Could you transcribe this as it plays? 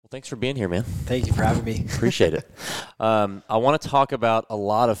Thanks for being here, man. Thank you for having me. Appreciate it. I want to talk about a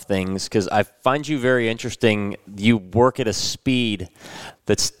lot of things because I find you very interesting. You work at a speed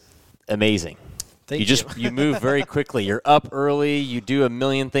that's amazing. You move very quickly. You're up early. You do a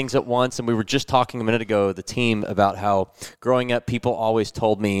million things at once. And we were just talking a minute ago, the team, about how growing up, people always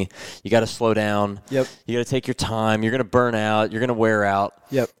told me, you got to slow down. Yep. You got to take your time. You're going to burn out. You're going to wear out.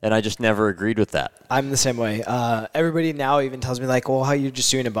 Yep. And I just never agreed with that. I'm the same way. Everybody now even tells me like, well, how you just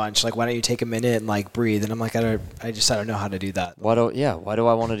doing a bunch? Like, why don't you take a minute and like breathe? And I'm like, I don't know how to do that. Why do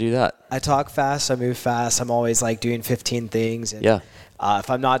I want to do that? I talk fast. I move fast. I'm always like doing 15 things. And, yeah.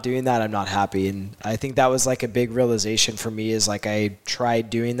 If I'm not doing that, I'm not happy. And I think that was like a big realization for me is like I tried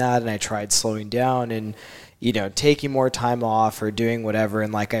doing that and I tried slowing down and, you know, taking more time off or doing whatever.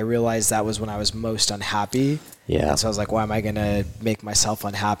 And like I realized that was when I was most unhappy. Yeah. And so I was like, why am I going to make myself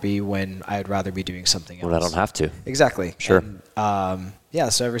unhappy when I'd rather be doing something else? When I don't have to. Exactly. Sure. And,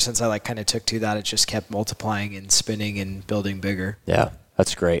 so ever since I like kind of took to that, it just kept multiplying and spinning and building bigger. Yeah,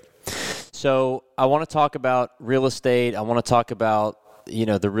 that's great. So I want to talk about real estate. I want to talk about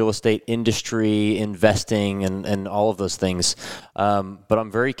the real estate industry, investing, and all of those things. But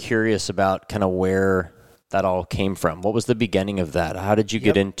I'm very curious about kind of where that all came from. What was the beginning of that? How did you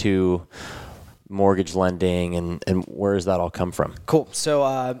get into mortgage lending, and where does that all come from? Cool. So,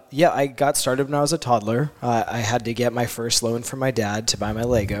 I got started when I was a toddler. I had to get my first loan from my dad to buy my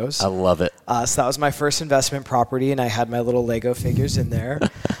Legos. I love it. So that was my first investment property, and I had my little Lego figures in there.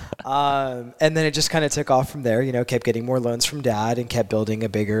 And then it just kind of took off from there, kept getting more loans from dad and kept building a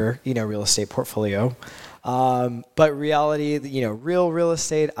bigger, real estate portfolio. But reality, real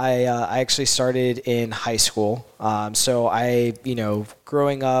estate, I actually started in high school. So I,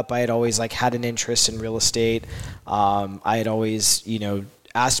 growing up, I had always like had an interest in real estate. I had always,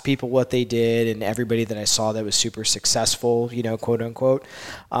 asked people what they did, and everybody that I saw that was super successful, quote unquote,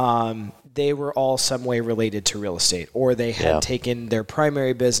 they were all some way related to real estate, or they had taken their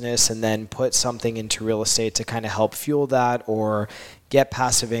primary business and then put something into real estate to kind of help fuel that or get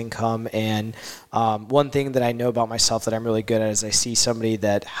passive income. And one thing that I know about myself that I'm really good at is I see somebody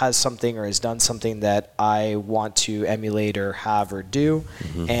that has something or has done something that I want to emulate or have or do.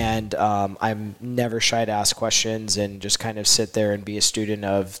 Mm-hmm. And I'm never shy to ask questions and just kind of sit there and be a student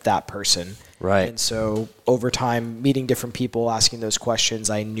of that person. Right. And so over time, meeting different people, asking those questions,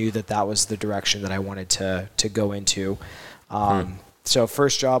 I knew that was the direction that I wanted to go into. So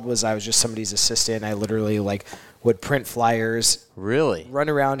first job was I was just somebody's assistant. I literally would print flyers. Really? Run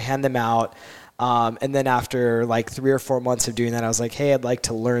around, hand them out. And then after 3 or 4 months of doing that, I was like, hey, I'd like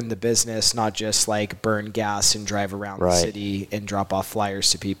to learn the business, not just burn gas and drive around the city and drop off flyers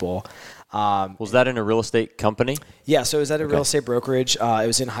to people. Was that in a real estate company? Yeah, so it was at a real estate brokerage. It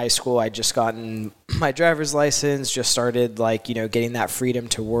was in high school. I'd just gotten my driver's license, just started getting that freedom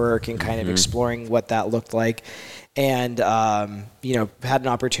to work and kind of exploring what that looked like. And, had an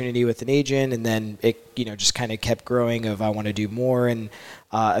opportunity with an agent, and then it, just kind of kept growing of I want to do more. And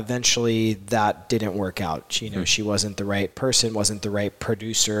eventually that didn't work out. She wasn't the right person, wasn't the right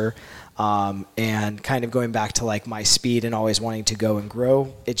producer. And kind of going back to my speed and always wanting to go and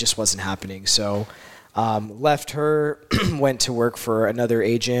grow, it just wasn't happening. So left her, went to work for another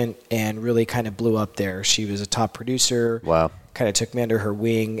agent and really kind of blew up there. She was a top producer. Wow. Kind of took me under her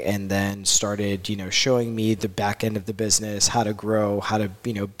wing and then started, showing me the back end of the business, how to grow, how to,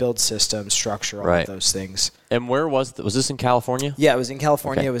 build systems, structure, all of those things. And where was this in California? Yeah, it was in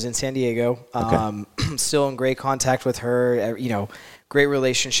California. Okay. It was in San Diego. Okay. Still in great contact with her, great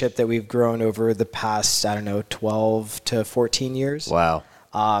relationship that we've grown over the past, 12 to 14 years. Wow.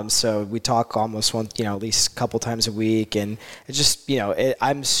 So we talk almost once, at least a couple times a week. And it just,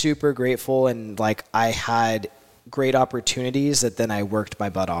 I'm super grateful. And I had great opportunities that then I worked my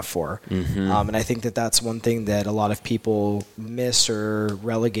butt off for. Mm-hmm. And I think that's one thing that a lot of people miss or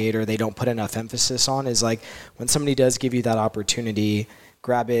relegate or they don't put enough emphasis on is when somebody does give you that opportunity,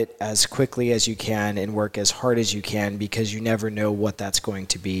 grab it as quickly as you can and work as hard as you can because you never know what that's going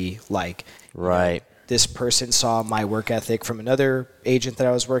to be like. Right. This person saw my work ethic from another agent that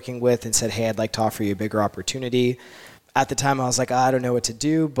I was working with and said, hey, I'd like to offer you a bigger opportunity. At the time, I was like, I don't know what to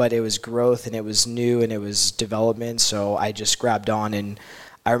do, but it was growth and it was new and it was development. So I just grabbed on, and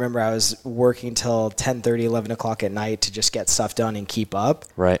I remember I was working till 10:30, 11 o'clock at night to just get stuff done and keep up.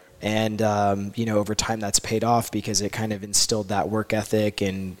 Right. And, over time that's paid off because it kind of instilled that work ethic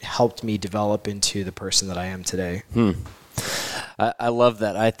and helped me develop into the person that I am today. I love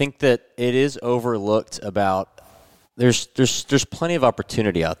that. I think that it is overlooked about there's plenty of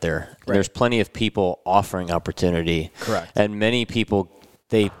opportunity out there. Right. There's plenty of people offering opportunity. Correct. And many people,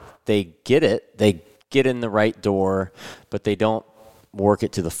 they get it. They get in the right door, but they don't work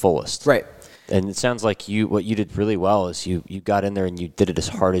it to the fullest. Right. And it sounds like what you did really well is you got in there and you did it as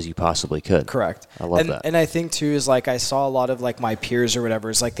hard as you possibly could. Correct. I love that. And I think too is like I saw a lot of like my peers or whatever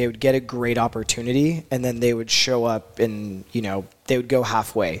is like they would get a great opportunity and then they would show up and they would go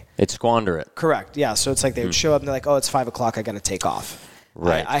halfway. They'd squander it. Correct. Yeah. So it's like they would show up and they're like, oh, it's 5 o'clock. I got to take off.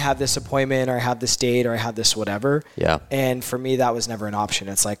 Right. I have this appointment or I have this date or I have this whatever. Yeah. And for me, that was never an option.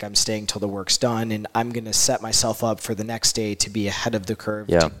 It's like I'm staying till the work's done and I'm going to set myself up for the next day to be ahead of the curve,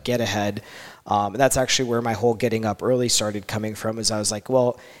 to get ahead. And that's actually where my whole getting up early started coming from is I was like,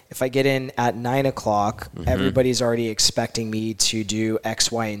 well, if I get in at 9 o'clock, everybody's already expecting me to do X,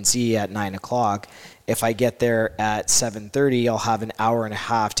 Y, and Z at 9 o'clock. If I get there at 7:30, I'll have an hour and a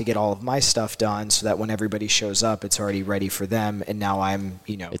half to get all of my stuff done so that when everybody shows up, it's already ready for them. And now I'm,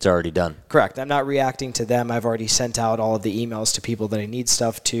 It's already done. Correct. I'm not reacting to them. I've already sent out all of the emails to people that I need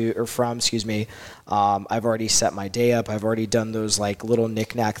stuff to or from, I've already set my day up. I've already done those like little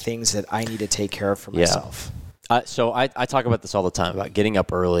knick-knack things that I need to take care of for myself. So I talk about this all the time about getting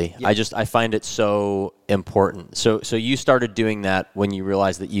up early. Yeah. I find it so important. So you started doing that when you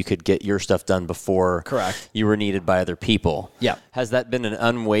realized that you could get your stuff done before Correct. you were needed by other people. Yeah. Has that been an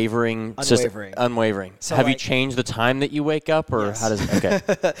unwavering? Unwavering. So have you changed the time that you wake up, or yes. how does?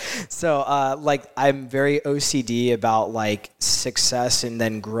 Okay. So I'm very OCD about like success and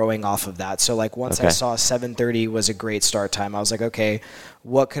then growing off of that. So like once I saw 7:30 was a great start time, I was like, okay,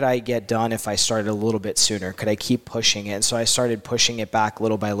 what could I get done if I started a little bit sooner? Could I keep pushing it? And so I started pushing it back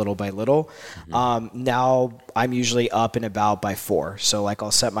little by little by little. Now I'm usually up and about by 4. So like I'll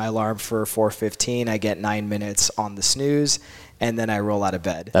set my alarm for 4:15. I get 9 minutes on the snooze, and then I roll out of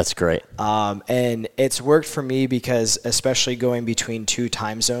bed. That's great. And it's worked for me because especially going between 2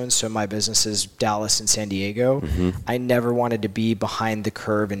 time zones, so my business is Dallas and San Diego, I never wanted to be behind the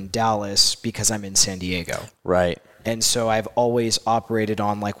curve in Dallas because I'm in San Diego. Right. And so I've always operated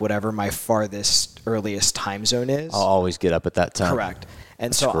on like whatever my farthest, earliest time zone is. I'll always get up at that time. Correct. And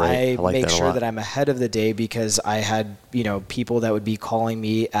That's so great. I like make that sure that I'm ahead of the day because I had, people that would be calling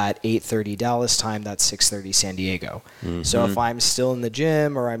me at 8:30 Dallas time, that's 6:30 San Diego. So if I'm still in the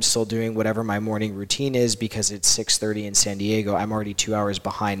gym or I'm still doing whatever my morning routine is because it's 6:30 in San Diego, I'm already 2 hours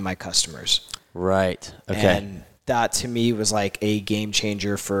behind my customers. Right. Okay. And that to me was like a game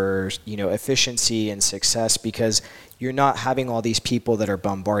changer for, efficiency and success because you're not having all these people that are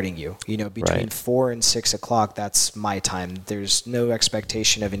bombarding you. Between 4 and 6 o'clock, that's my time. There's no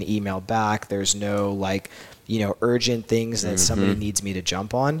expectation of an email back. There's no urgent things that somebody needs me to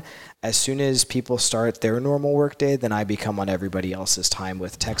jump on. As soon as people start their normal workday, then I become on everybody else's time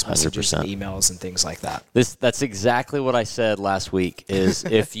with text messages 100%. And emails and things like that. That's exactly what I said last week is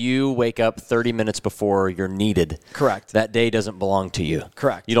if you wake up 30 minutes before you're needed, correct, that day doesn't belong to you.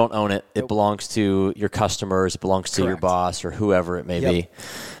 Correct. You don't own it. It belongs to your customers. It belongs to your boss or whoever it may be.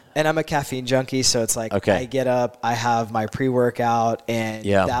 And I'm a caffeine junkie, so it's like I get up, I have my pre-workout, and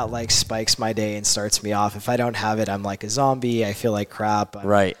that like spikes my day and starts me off. If I don't have it, I'm like a zombie. I feel like crap.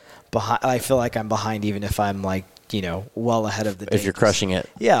 I feel like I'm behind even if I'm like, well ahead of the day. If you're crushing it.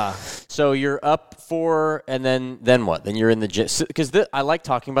 Yeah. So you're up for, and then what? Then you're in the gym. Because I like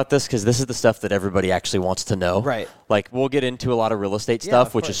talking about this because this is the stuff that everybody actually wants to know. Right. Like we'll get into a lot of real estate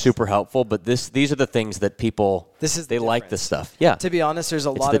stuff, which is super helpful, but these are the things that people, they like this stuff. Yeah. To be honest, there's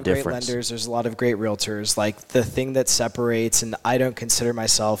a lot of great lenders. There's a lot of great realtors. Like the thing that separates, and I don't consider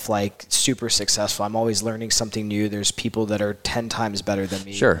myself like super successful. I'm always learning something new. There's people that are 10 times better than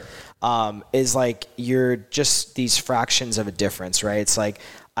me. Sure. Is like you're just these fractions of a difference, right? It's like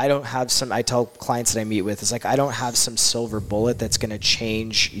I tell clients that I meet with, it's like I don't have some silver bullet that's going to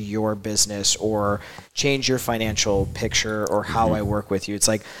change your business or change your financial picture or how I work with you. It's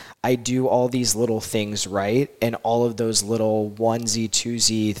like I do all these little things right, and all of those little 1Z,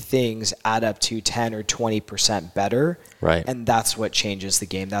 2Z things add up to 10 or 20% better. Right. And that's what changes the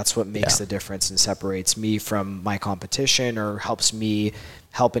game. That's what makes the difference and separates me from my competition or helps me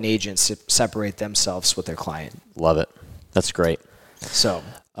help an agent separate themselves with their client. Love it. That's great. So,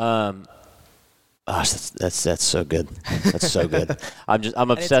 that's so good. That's so good.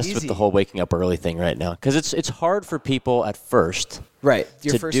 I'm obsessed with the whole waking up early thing right now because it's hard for people at first. Right.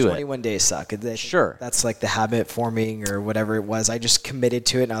 Your first 21 days suck. Sure. That's like the habit forming or whatever it was. I just committed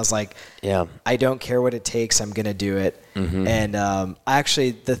to it and I was like, I don't care what it takes. I'm going to do it. And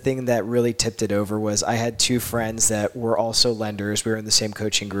actually the thing that really tipped it over was I had 2 friends that were also lenders. We were in the same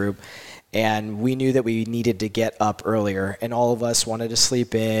coaching group. And we knew that we needed to get up earlier, and all of us wanted to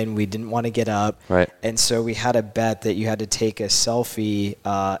sleep in. We didn't want to get up. Right. And so we had a bet that you had to take a selfie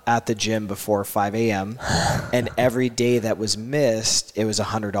at the gym before 5 a.m. And every day that was missed, it was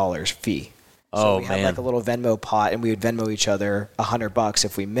 $100 fee. So Oh, we had man. like a little Venmo pot, and we would Venmo each other $100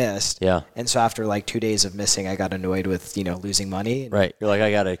 if we missed. Yeah. And so after like 2 days of missing, I got annoyed with, losing money. Right. You're like,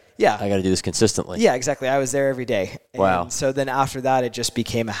 I gotta do this consistently. Yeah, exactly. I was there every day. Wow. And so then after that, it just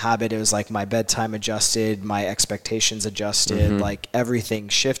became a habit. It was like my bedtime adjusted, my expectations adjusted, like everything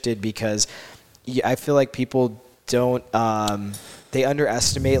shifted because I feel like people don't, they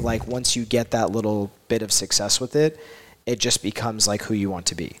underestimate, like once you get that little bit of success with it, it just becomes like who you want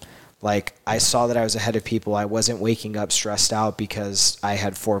to be. Like I saw that I was ahead of people. I wasn't waking up stressed out because I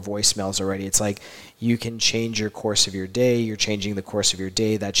had 4 voicemails already. It's like you can change your course of your day. You're changing the course of your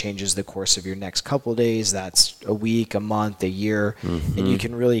day. That changes the course of your next couple of days. That's a week, a month, a year. And you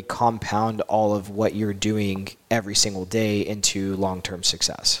can really compound all of what you're doing every single day into long-term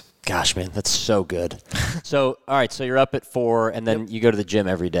success. Gosh, man, that's so good. So, all right, so you're up at 4, and then you go to the gym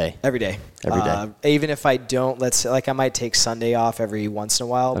every day. Every day. Every day. Even if I don't, let's say, like I might take Sunday off every once in a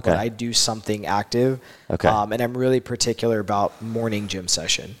while, Okay. but I do something active. Okay. And I'm really particular about morning gym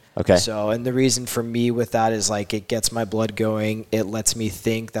session. Okay. So, and the reason for me with that is like it gets my blood going. It lets me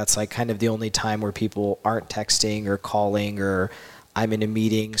think. That's like kind of the only time where people aren't texting or calling or I'm in a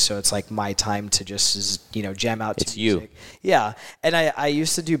meeting, so it's like my time to just, jam out to It's music. Yeah. And I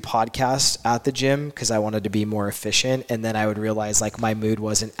used to do podcasts at the gym because I wanted to be more efficient. And then I would realize like my mood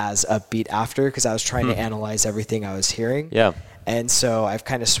wasn't as upbeat after because I was trying to analyze everything I was hearing. Yeah. And so I've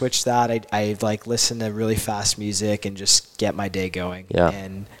kind of switched that. I like listen to really fast music and just get my day going. Yeah.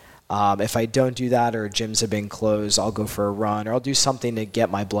 And if I don't do that or gyms have been closed, I'll go for a run or I'll do something to get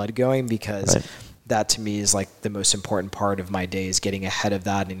my blood going because that to me is like the most important part of my day is getting ahead of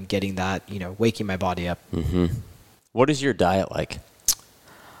that and getting that, waking my body up. What is your diet like?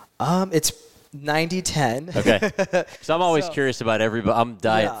 It's 90-10. Okay. So I'm always curious about everybody. I'm a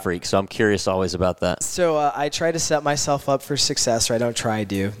diet freak, so I'm curious always about that. So I try to set myself up for success, or I don't try, I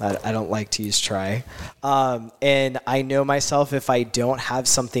do. I don't like to use try. And I know myself, if I don't have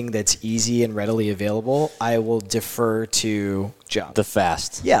something that's easy and readily available, I will defer to junk. The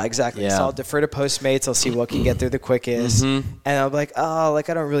fast. Yeah, exactly. Yeah. So I'll defer to Postmates. I'll see what can get there the quickest. And I'll be like,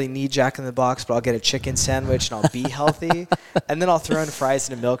 I don't really need Jack in the Box, but I'll get a chicken sandwich and I'll be healthy. And then I'll throw in fries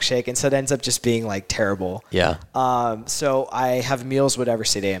and a milkshake. And so it ends up just being like terrible. Yeah. So I have meals whatever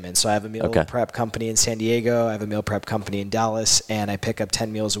city I'm in. So I have a meal prep company in San Diego. I have a meal prep company in Dallas. And I pick up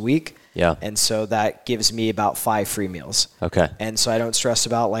 10 meals a week. Yeah. And so that gives me about 5 free meals. Okay. And so I don't stress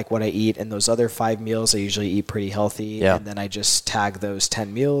about like what I eat. And those other 5 meals, I usually eat pretty healthy. Yeah. And then I just tag those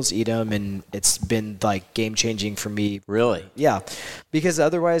 10 meals, eat them. And it's been like game changing for me. Really? Yeah. Because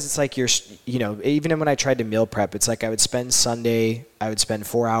otherwise it's like even when I tried to meal prep, it's like I would spend Sunday, I would spend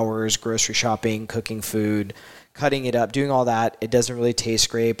 4 hours grocery shopping, cooking food, cutting it up, doing all that. It doesn't really taste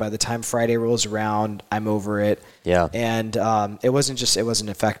great. By the time Friday rolls around, I'm over it. Yeah. And it wasn't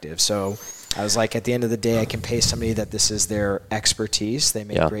effective. So I was like, at the end of the day, I can pay somebody that this is their expertise. They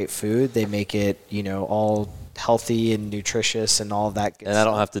make great food. They make it, all healthy and nutritious and all of that good And stuff. I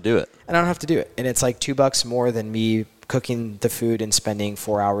don't have to do it. And I don't have to do it. And it's like $2 more than me cooking the food and spending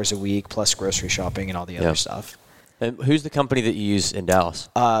 4 hours a week plus grocery shopping and all the other stuff. And who's the company that you use in Dallas?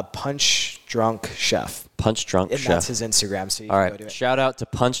 Punch Drunk Chef. Punch Drunk And Chef. that's his Instagram, so you All can right. go to it. Shout out to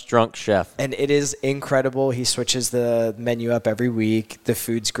Punch Drunk Chef. And it is incredible. He switches the menu up every week. The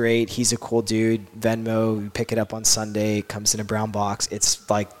food's great. He's a cool dude. Venmo, you pick it up on Sunday. It comes in a brown box. It's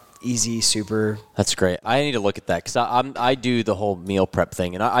like easy, super. That's great. I need to look at that because I do the whole meal prep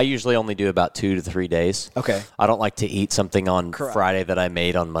thing, and I usually only do about 2 to 3 days. Okay. I don't like to eat something on Friday that I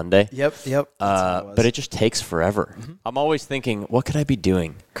made on Monday. Yep. But it just takes forever. I'm always thinking, what could I be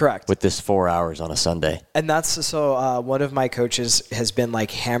doing? Correct. With this 4 hours on a Sunday. And that's so one of my coaches has been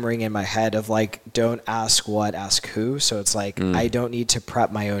like hammering in my head of like, don't ask what, ask who. So it's like, I don't need to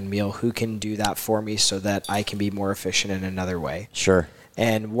prep my own meal. Who can do that for me so that I can be more efficient in another way? Sure.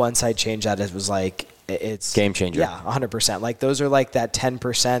 And once I changed that, it was like, it's game changer. Yeah, 100%. Like those are like that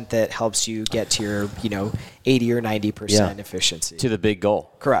 10% that helps you get to your, 80 or 90% efficiency. To the big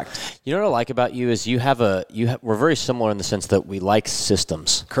goal. Correct. You know what I like about you is we're very similar in the sense that we like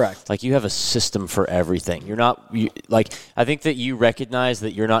systems. Correct. Like you have a system for everything. I think that you recognize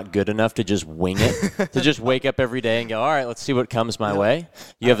that you're not good enough to just wing it, to just wake up every day and go, all right, let's see what comes my way.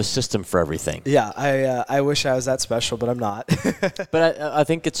 You have a system for everything. Yeah, I wish I was that special, but I'm not. But I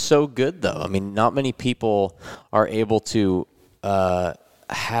think it's so good though. I mean, not many people are able to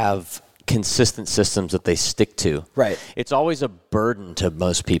have consistent systems that they stick to. Right. It's always a burden to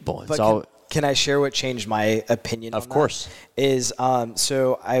most people. Can I share what changed my opinion on that? Of course. Is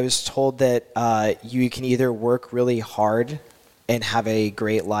so I was told that you can either work really hard and have a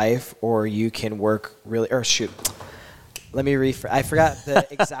great life, or you can work let me I forgot the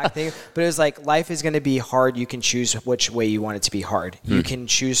exact thing, but it was like, life is going to be hard. You can choose which way you want it to be hard. You can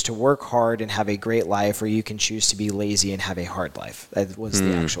choose to work hard and have a great life, or you can choose to be lazy and have a hard life. That was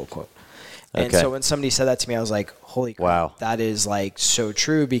the actual quote. And so when somebody said that to me, I was like, holy crap, wow, that is like so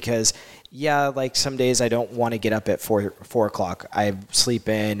true. Because yeah, like some days I don't want to get up at 4 o'clock. I sleep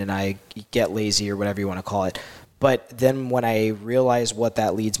in and I get lazy, or whatever you want to call it. But then when I realize what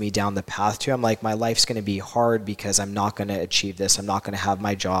that leads me down the path to, I'm like, my life's going to be hard because I'm not going to achieve this. I'm not going to have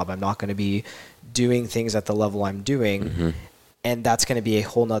my job. I'm not going to be doing things at the level I'm doing. And that's going to be a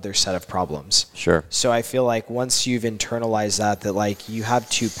whole nother set of problems. Sure. So I feel like once you've internalized that like you have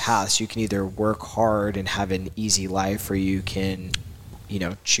two paths. You can either work hard and have an easy life, or you can,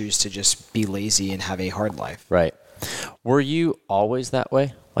 choose to just be lazy and have a hard life. Right. Were you always that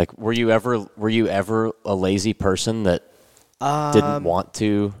way? Like, were you ever a lazy person that didn't want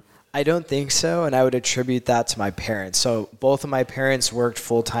to? I don't think so, and I would attribute that to my parents. So both of my parents worked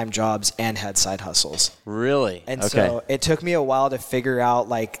full-time jobs and had side hustles. Really? And so it took me a while to figure out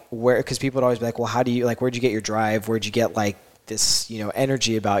like where, because people would always be like, well, how do you, like, where'd you get your drive? Where'd you get like this,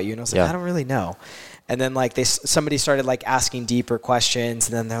 energy about you? And I was like, I don't really know. And then like somebody started like asking deeper questions,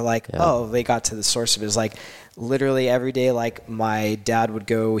 and then they're like, oh, they got to the source of it. It was like literally every day, like my dad would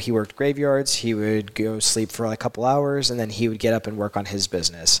go, he worked graveyards, he would go sleep for like a couple hours, and then he would get up and work on his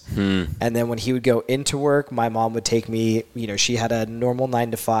business. And then when he would go into work, my mom would take me, she had a normal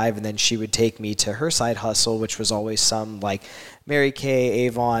 9 to 5, and then she would take me to her side hustle, which was always some like Mary Kay,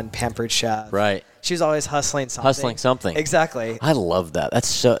 Avon, Pampered Chef. Right. She was always hustling something. Hustling something. Exactly. I love that. That's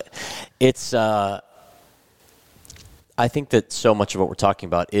so, I think that so much of what we're talking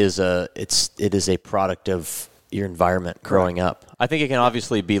about it is a product of your environment growing up. I think it can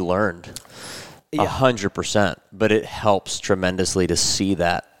obviously be learned 100%, but it helps tremendously to see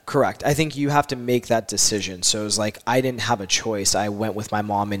that. Correct. I think you have to make that decision. So it was like, I didn't have a choice. I went with my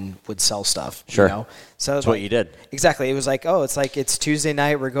mom and would sell stuff. Sure. So that's what you did. Exactly. It was like, it's Tuesday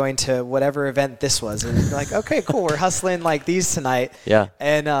night. We're going to whatever event this was. And you're like, okay, cool. We're hustling like these tonight. Yeah.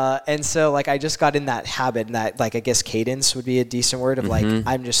 And so like, I just got in that habit, and that, like, I guess cadence would be a decent word of like,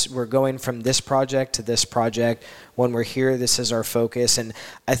 we're going from this project to this project. When we're here, this is our focus. And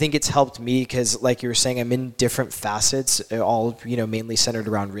I think it's helped me because, like you were saying, I'm in different facets, all, mainly centered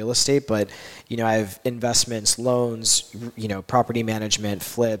around real estate. But, I have investments, loans, property management,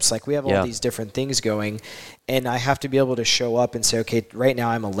 flips. Like, we have all these different things going. And I have to be able to show up and say, okay, right now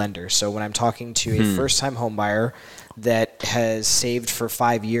I'm a lender. So when I'm talking to a first-time home buyer that has saved for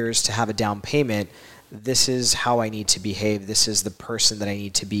 5 years to have a down payment, this is how I need to behave. This is the person that I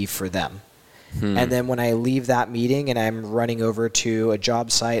need to be for them. And then when I leave that meeting and I'm running over to a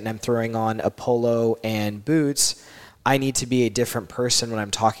job site and I'm throwing on a polo and boots, I need to be a different person when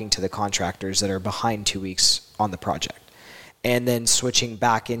I'm talking to the contractors that are behind 2 weeks on the project. And then switching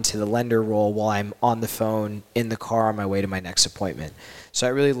back into the lender role while I'm on the phone in the car on my way to my next appointment. So I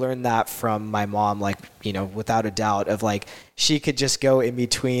really learned that from my mom, like, without a doubt, of like, she could just go in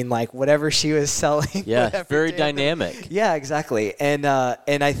between like whatever she was selling. Yeah, very dynamic. Yeah, exactly. And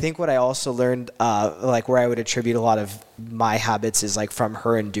I think what I also learned, like where I would attribute a lot of my habits is like from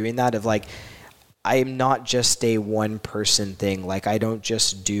her and doing that, of like, I'm not just a one person thing. Like, I don't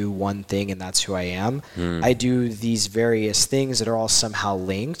just do one thing and that's who I am. I do these various things that are all somehow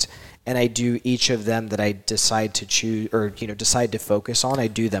linked. And I do each of them that I decide to choose or, decide to focus on. I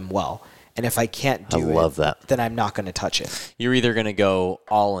do them well. And if I can't do it, then I'm not going to touch it. You're either going to go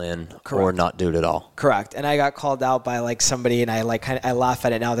all in or not do it at all. Correct. And I got called out by like somebody, and I like I laugh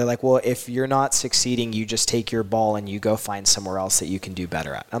at it now. They're like, well, if you're not succeeding, you just take your ball and you go find somewhere else that you can do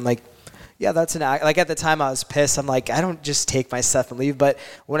better at. I'm like, yeah, that's an act. Like, at the time I was pissed. I'm like, I don't just take my stuff and leave. But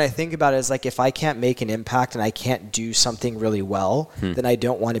when I think about it, it's like, if I can't make an impact and I can't do something really well, then I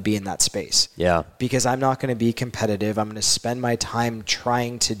don't want to be in that space. Yeah. Because I'm not going to be competitive. I'm going to spend my time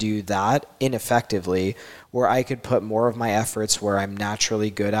trying to do that ineffectively, where I could put more of my efforts where I'm naturally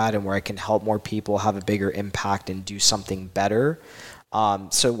good at and where I can help more people have a bigger impact and do something better.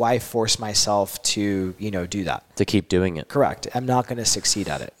 So why force myself to, do that? To keep doing it. Correct. I'm not going to succeed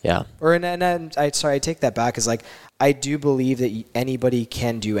at it. Yeah. I take that back. Is like, I do believe that anybody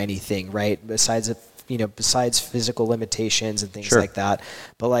can do anything, right? Besides physical limitations and things like that.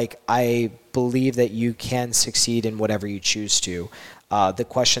 But like, I believe that you can succeed in whatever you choose to. The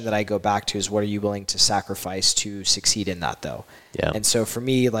question that I go back to is, what are you willing to sacrifice to succeed in that, though? Yeah. And so for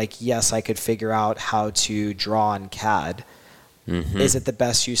me, like, yes, I could figure out how to draw on CAD. Is it the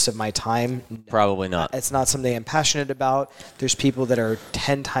best use of my time? No. Probably not. It's not something I'm passionate about. There's people that are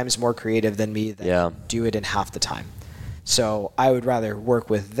 10 times more creative than me that can do it in half the time. So I would rather work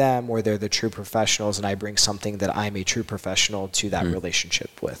with them where they're the true professionals and I bring something that I'm a true professional to that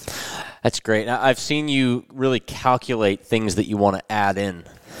relationship with. That's great. Now, I've seen you really calculate things that you want to add in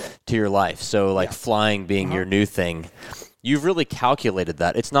to your life. So like flying being your new thing. You've really calculated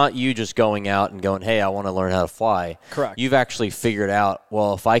that. It's not you just going out and going, hey, I want to learn how to fly. Correct. You've actually figured out,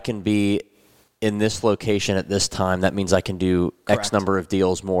 well, if I can be in this location at this time, that means I can do X number of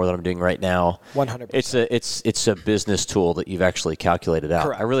deals more than I'm doing right now. 100%. It's a business tool that you've actually calculated out.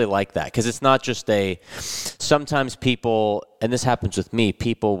 Correct. I really like that because it's not just sometimes people, and this happens with me,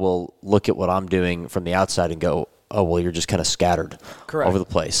 people will look at what I'm doing from the outside and go, oh, well, you're just kind of scattered over the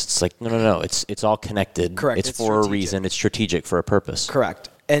place. It's like, no. It's all connected. Correct. It's for a reason. It's strategic for a purpose. Correct.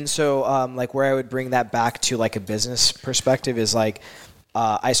 And so like where I would bring that back to like a business perspective is like,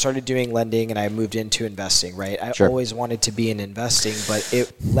 I started doing lending and I moved into investing, right? I always wanted to be in investing,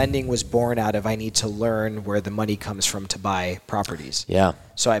 but lending was born out of I need to learn where the money comes from to buy properties. Yeah.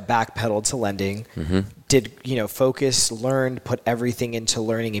 So I backpedaled to lending, did, focus, learned, put everything into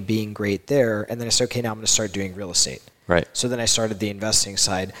learning and being great there. And then I said, okay, now I'm going to start doing real estate. Right. So then I started the investing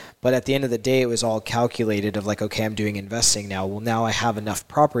side. But at the end of the day, it was all calculated of like, okay, I'm doing investing now. Well, now I have enough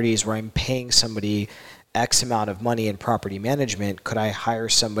properties where I'm paying somebody X amount of money in property management. Could I hire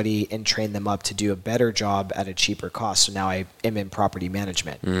somebody and train them up to do a better job at a cheaper cost? So now I am in property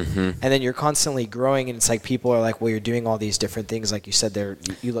management. And then you're constantly growing, and it's like people are like, well, you're doing all these different things. Like you said,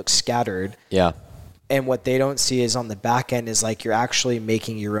 you look scattered. Yeah. And what they don't see is on the back end is like you're actually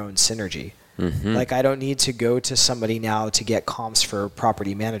making your own synergy. Like I don't need to go to somebody now to get comps for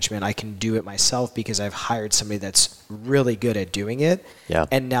property management. I can do it myself because I've hired somebody that's really good at doing it. Yeah.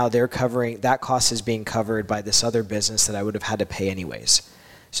 And now they're covering, that cost is being covered by this other business that I would have had to pay anyways.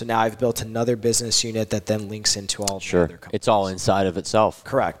 So now I've built another business unit that then links into all the other companies. It's all inside of itself.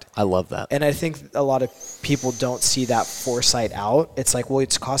 Correct. I love that. And I think a lot of people don't see that foresight out. It's like, well,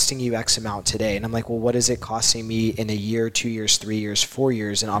 it's costing you X amount today. And I'm like, well, what is it costing me in a year, 2 years, 3 years, 4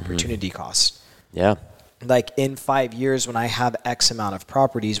 years in opportunity costs? Yeah. Like in 5 years when I have X amount of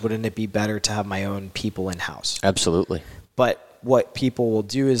properties, wouldn't it be better to have my own people in-house? Absolutely. But what people will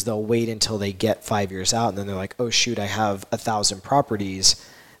do is they'll wait until they get 5 years out and then they're like, oh shoot, I have 1,000 properties.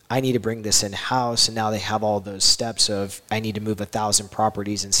 I need to bring this in-house, and now they have all those steps of I need to move 1,000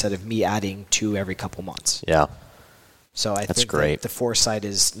 properties instead of me adding 2 every couple months. Yeah. So I think great. that the foresight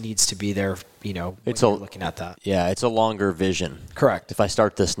needs to be there, when you're looking at that. Yeah, it's a longer vision. Correct. If I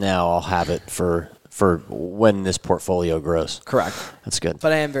start this now, I'll have it for when this portfolio grows. Correct. That's good.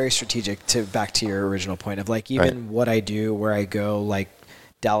 But I am very strategic back to your original point of like even what I do, where I go, like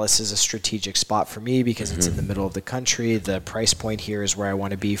Dallas is a strategic spot for me because it's in the middle of the country. The price point here is where I want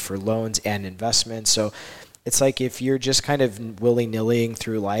to be for loans and investments. So it's like if you're just kind of willy-nillying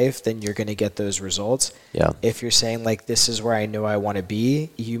through life, then you're going to get those results. Yeah. If you're saying like this is where I know I want to be,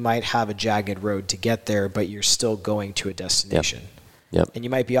 you might have a jagged road to get there, but you're still going to a destination. Yep. And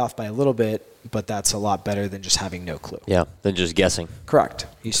you might be off by a little bit, but that's a lot better than just having no clue. Yeah, than just guessing. Correct.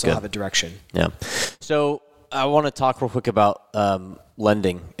 You still have a direction. Yeah. So I want to talk real quick about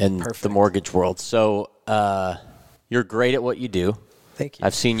lending in the mortgage world. So you're great at what you do. Thank you.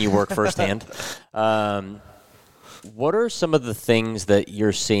 I've seen you work firsthand. What are some of the things that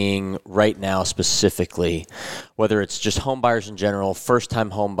you're seeing right now specifically, whether it's just home buyers in general, first-time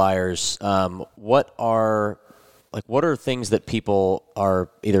home buyers? What are things that people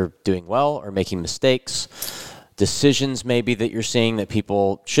are either doing well or making mistakes? Decisions maybe that you're seeing that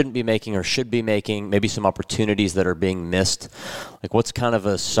people shouldn't be making or should be making, maybe some opportunities that are being missed. Like what's kind of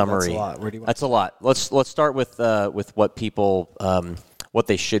a summary? That's a lot. Where do you want That's a lot. Let's start with what people what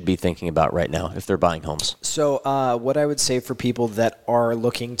they should be thinking about right now if they're buying homes. So what I would say for people that are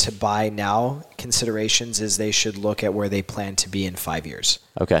looking to buy now, considerations is they should look at where they plan to be in 5 years.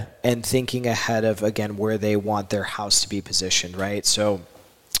 Okay. And thinking ahead of, again, where they want their house to be positioned, right? So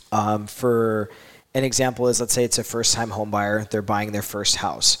for an example is, let's say it's a first-time home buyer. They're buying their first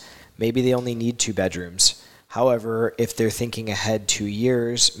house. Maybe they only need 2 bedrooms. However, if they're thinking ahead 2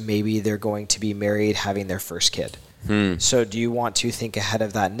 years, maybe they're going to be married, having their first kid. So do you want to think ahead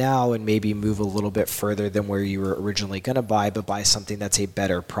of that now and maybe move a little bit further than where you were originally going to buy, but buy something that's a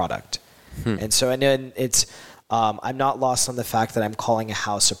better product? And so, and then it's, I'm not lost on the fact that I'm calling a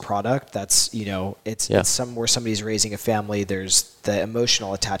house a product. That's, it's where somebody's raising a family. There's the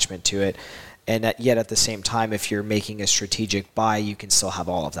emotional attachment to it. And yet at the same time, if you're making a strategic buy, you can still have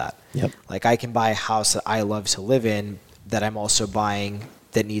all of that. Yep. Like I can buy a house that I love to live in that I'm also buying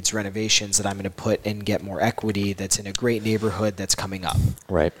that needs renovations that I'm going to put and get more equity that's in a great neighborhood that's coming up.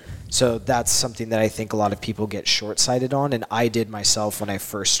 Right. So that's something that I think a lot of people get short-sighted on, and I did myself when I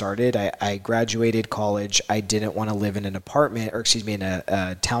first started. I graduated college. I didn't want to live in an apartment, in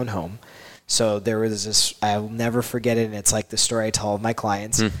a townhome. So there was this, I'll never forget it, and it's like the story I tell my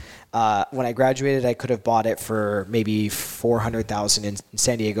clients. When I graduated, I could have bought it for maybe $400,000 in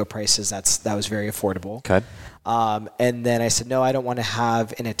San Diego prices. That was very affordable. Okay. And then I said, no, I don't want to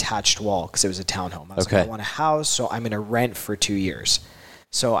have an attached wall because it was a townhome. I was like, I want a house, so I'm going to rent for 2 years.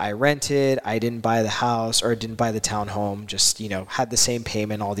 So I rented, I didn't buy the house or didn't buy the townhome, just, had the same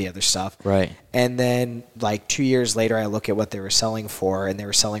payment, all the other stuff. Right. And then like 2 years later, I look at what they were selling for, and they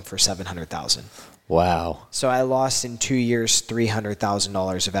were selling for $700,000. Wow. So I lost in 2 years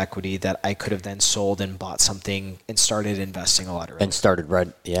 $300,000 of equity that I could have then sold and bought something and started investing a lot earlier. And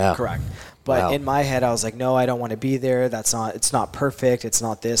started yeah. Correct. But in my head, I was like, no, I don't want to be there. It's not perfect. It's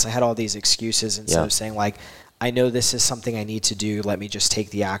not this. I had all these excuses instead of saying like, I know this is something I need to do. Let me just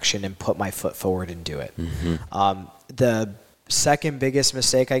take the action and put my foot forward and do it. Mm-hmm. The second biggest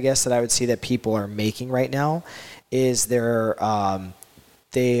mistake, I guess, that I would see that people are making right now is they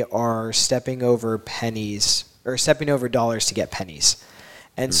are stepping over pennies or stepping over dollars to get pennies.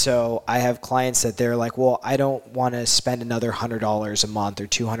 And so I have clients that they're like, well, I don't want to spend another $100 a month or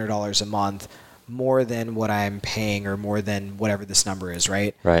 $200 a month more than what I'm paying or more than whatever this number is,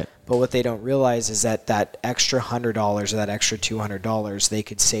 right? Right. But what they don't realize is that extra $100 or that extra $200 they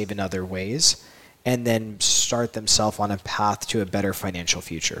could save in other ways and then start themselves on a path to a better financial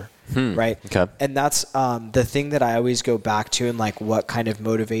future, right? Okay. And that's the thing that I always go back to and like what kind of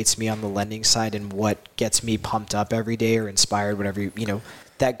motivates me on the lending side and what gets me pumped up every day or inspired, whatever,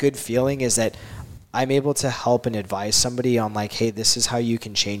 that good feeling is that I'm able to help and advise somebody on like, hey, this is how you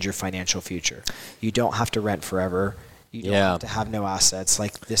can change your financial future. You don't have to rent forever. You don't have to have no assets.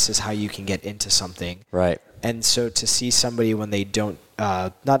 Like this is how you can get into something. Right. And so to see somebody when they don't,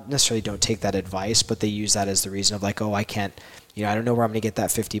 not necessarily don't take that advice, but they use that as the reason of like, oh, I can't, I don't know where I'm going to get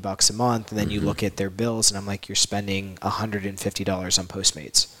that $50 a month. And then you look at their bills and I'm like, you're spending $150 on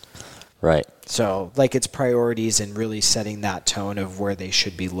Postmates. Right. So like it's priorities and really setting that tone of where they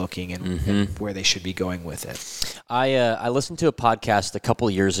should be looking and where they should be going with it. I listened to a podcast a couple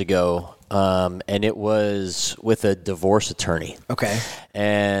of years ago, and it was with a divorce attorney. Okay.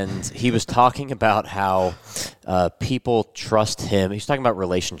 And he was talking about how people trust him. He was talking about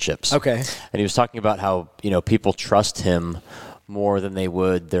relationships. Okay. And he was talking about how, people trust him more than they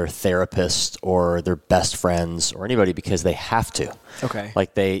would their therapist or their best friends or anybody because they have to. Okay.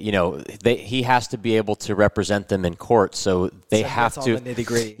 Like he has to be able to represent them in court, so they have to. That's all the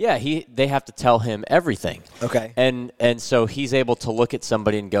nitty-gritty. Yeah, they have to tell him everything. Okay. And so he's able to look at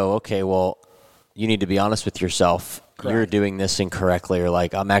somebody and go, okay, well, you need to be honest with yourself. Correct. You're doing this incorrectly, or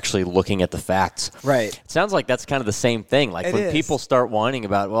like I'm actually looking at the facts. Right. It sounds like that's kind of the same thing. Like when people start whining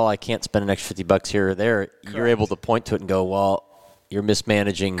about, well, I can't spend an extra $50 here or there, you're able to point to it and go, well, you're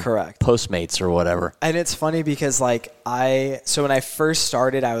mismanaging Postmates or whatever. And it's funny because so when I first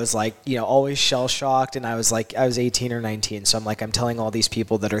started, I was like, always shell shocked. And I was 18 or 19. So I'm telling all these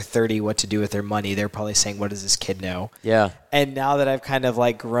people that are 30 what to do with their money. They're probably saying, what does this kid know? Yeah. And now that I've kind of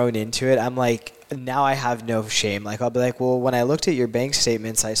grown into it, I'm like, now I have no shame. I'll be like, well, when I looked at your bank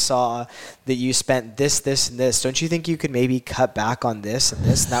statements, I saw that you spent this, this, and this. Don't you think you could maybe cut back on this and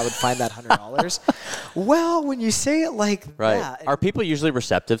this, and that would find that $100? Well, when you say it like that. Are people usually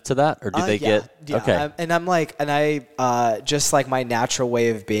receptive to that, or do they get? Yeah. Okay. And I'm like, and I just my natural way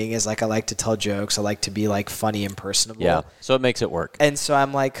of being is I like to tell jokes. I like to be funny and personable. Yeah. So it makes it work. And so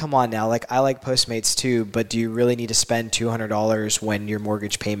I'm like, come on now. I like Postmates too, but do you really need to spend $200 when your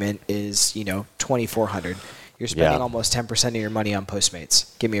mortgage payment is, $2,400? You're spending almost 10% of your money on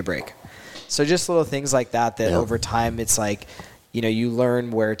Postmates. Give me a break. So just little things like that over time, it's you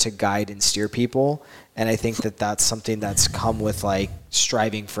learn where to guide and steer people. And I think that that's something that's come with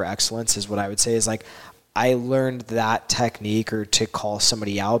striving for excellence is what I would say is I learned that technique or to call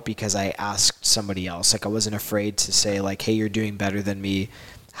somebody out because I asked somebody else. I wasn't afraid to say hey, you're doing better than me.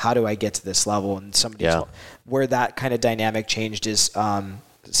 How do I get to this level? And where that kind of dynamic changed is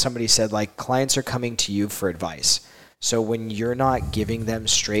somebody said clients are coming to you for advice. So when you're not giving them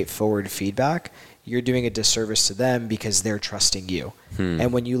straightforward feedback, you're doing a disservice to them because they're trusting you.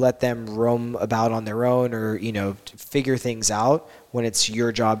 And when you let them roam about on their own or, figure things out when it's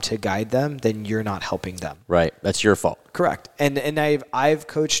your job to guide them, then you're not helping them. Right. That's your fault. Correct. And I've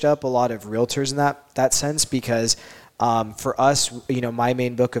coached up a lot of realtors in that sense because For us, my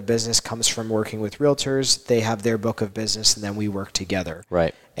main book of business comes from working with realtors. They have their book of business, and then we work together.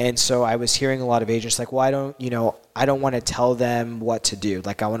 Right. And so I was hearing a lot of agents like, well, I don't want to tell them what to do.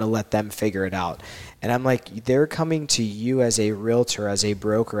 Like, I want to let them figure it out. And I'm like, they're coming to you as a realtor, as a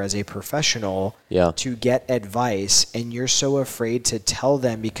broker, as a professional to get advice. And you're so afraid to tell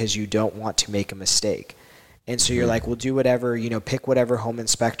them because you don't want to make a mistake. And so you're like, well, do whatever, pick whatever home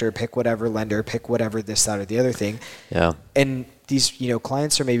inspector, pick whatever lender, pick whatever this, that, or the other thing. Yeah. And these,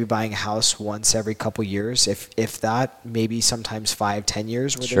 clients are maybe buying a house once every couple years, if that, maybe sometimes 5-10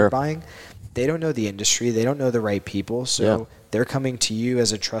 years where they're buying. They don't know the industry. They don't know the right people. So they're coming to you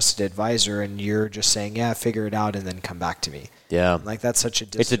as a trusted advisor, and you're just saying, yeah, figure it out and then come back to me. Yeah. Like, that's such a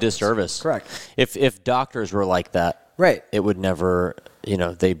disservice. It's a disservice. Correct. If doctors were like that, right, it would never,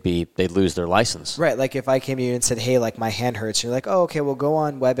 they'd lose their license. Right. Like, if I came to you and said, hey, like, my hand hurts, you're like, oh, okay, well, go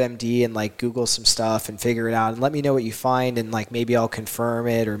on WebMD and like Google some stuff and figure it out and let me know what you find, and like maybe I'll confirm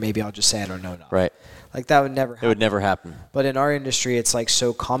it, or maybe I'll just say I don't know. Right. Like, that would never happen. It would never happen. But in our industry, it's like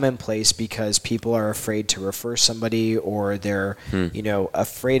so commonplace because people are afraid to refer somebody, or they're,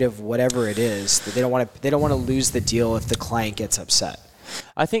 afraid of whatever it is, that they don't want to lose the deal if the client gets upset.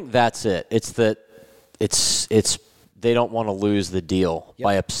 I think that's it. It's that it's they don't want to lose the deal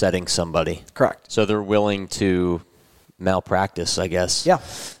by upsetting somebody. Correct. So they're willing to malpractice, I guess. Yeah.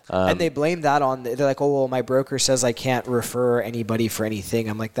 And they blame that on, they're like, oh, well, my broker says I can't refer anybody for anything.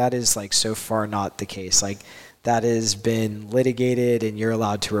 I'm like, that is like so far not the case. Like, that has been litigated and you're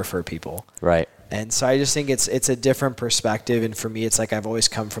allowed to refer people. Right. And so I just think it's a different perspective. And for me, it's like, I've always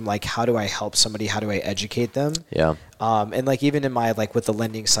come from like, how do I help somebody? How do I educate them? Yeah. And like, even in my, like with the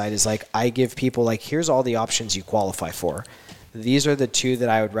lending side is like, I give people like, here's all the options you qualify for. These are the two that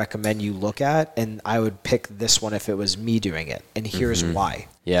I would recommend you look at, and I would pick this one if it was me doing it, and here's why.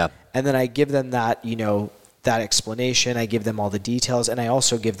 Yeah. And then I give them that, that explanation. I give them all the details, and I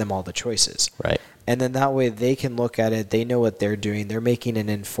also give them all the choices. Right. And then that way they can look at it. They know what they're doing. They're making an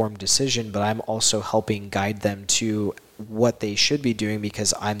informed decision, but I'm also helping guide them to what they should be doing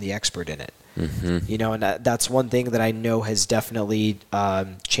because I'm the expert in it. And that's one thing that I know has definitely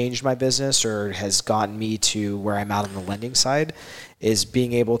changed my business, or has gotten me to where I'm at on the lending side, is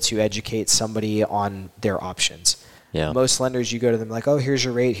being able to educate somebody on their options. Yeah. Most lenders, you go to them like, oh, here's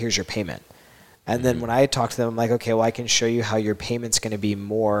your rate, here's your payment. And then when I talk to them, I'm like, okay, well, I can show you how your payment's going to be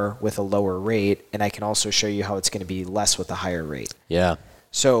more with a lower rate, and I can also show you how it's going to be less with a higher rate. Yeah.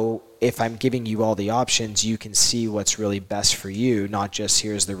 So if I'm giving you all the options, you can see what's really best for you, not just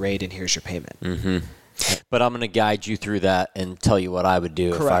here's the rate and here's your payment. But I'm going to guide you through that and tell you what I would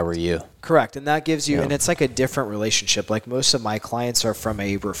do if I were you. Correct. And that gives you, and it's like a different relationship. Like, most of my clients are from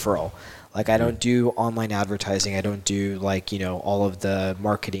a referral. Like, I don't do online advertising. I don't do like, all of the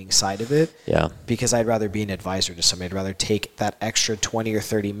marketing side of it. Yeah. Because I'd rather be an advisor to somebody. I'd rather take that extra 20 or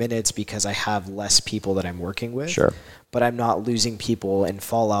 30 minutes because I have less people that I'm working with. Sure. But I'm not losing people in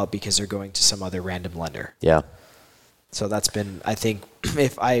fallout because they're going to some other random lender. Yeah. So that's been, I think,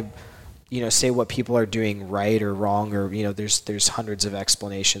 if I, say what people are doing right or wrong, or, there's hundreds of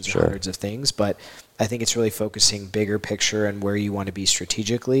explanations or hundreds of things, but I think it's really focusing bigger picture and where you want to be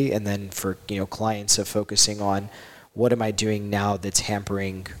strategically. And then for, clients of focusing on what am I doing now that's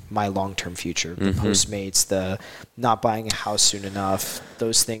hampering my long-term future, the Postmates, the not buying a house soon enough,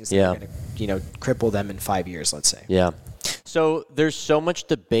 those things that are going to, cripple them in 5 years, let's say. Yeah. So there's so much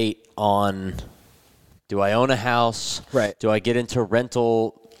debate on, do I own a house? Right. Do I get into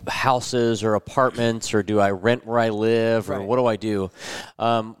rental houses or apartments, or do I rent where I live, or what do I do?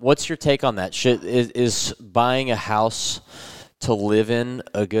 What's your take on that? Is buying a house to live in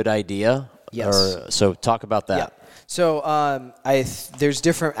a good idea? Yes. So talk about that. Yeah. So there's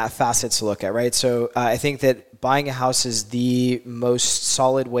different facets to look at, right? So I think that buying a house is the most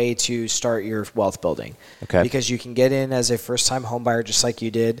solid way to start your wealth building. Okay. Because you can get in as a first-time home buyer, just like you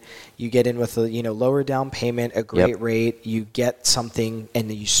did. You get in with a lower down payment, a great rate. You get something, and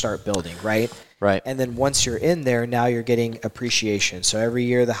then you start building, right? Right. And then once you're in there, now you're getting appreciation. So every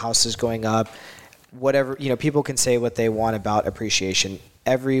year the house is going up. Whatever, people can say what they want about appreciation.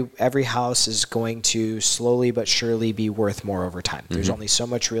 Every house is going to slowly but surely be worth more over time. There's only so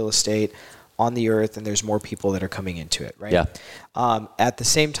much real estate on the earth, and there's more people that are coming into it, right? Yeah. At the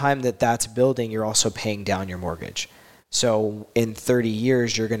same time that's building, you're also paying down your mortgage. So in 30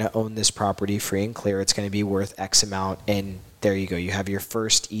 years, you're going to own this property free and clear. It's going to be worth X amount, and there you go. You have your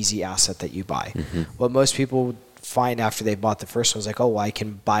first easy asset that you buy. What most people find after they bought the first one is like, oh, well, I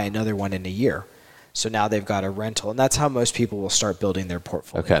can buy another one in a year. So now they've got a rental, and that's how most people will start building their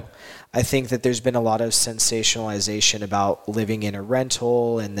portfolio. Okay. I think that there's been a lot of sensationalization about living in a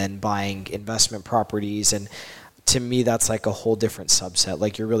rental and then buying investment properties. And to me, that's like a whole different subset.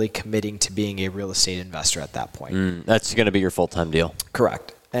 Like you're really committing to being a real estate investor at that point. That's going to be your full-time deal.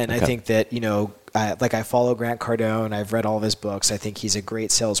 Correct. And Okay. I think that, I follow Grant Cardone. I've read all of his books. I think he's a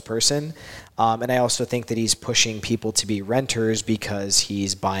great salesperson. And I also think that he's pushing people to be renters because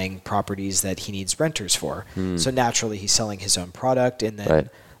he's buying properties that he needs renters for. So naturally, he's selling his own product. And then Right.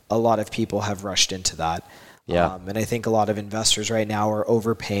 a lot of people have rushed into that. Yeah. And I think a lot of investors right now are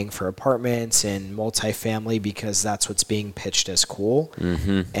overpaying for apartments and multifamily because that's what's being pitched as cool.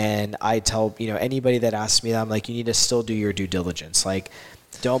 And I tell, anybody that asks me that, I'm like, you need to still do your due diligence. Like,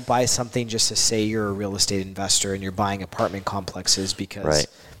 don't buy something just to say you're a real estate investor and you're buying apartment complexes because Right.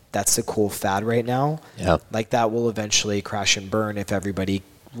 that's the cool fad right now. Yeah. Like that will eventually crash and burn if everybody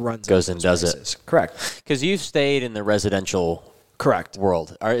runs Goes up and those does it. prices. Correct. Because you've stayed in the residential Correct.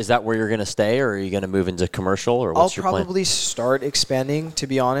 world. Is that where you're going to stay, or are you going to move into commercial, or I'll what's your plan? probably start expanding, to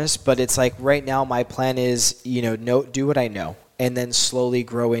be honest, but it's like right now my plan is, do what I know and then slowly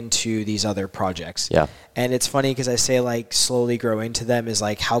grow into these other projects. Yeah. And it's funny because I say like slowly grow into them is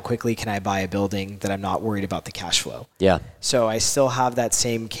like how quickly can I buy a building that I'm not worried about the cash flow. Yeah. So I still have that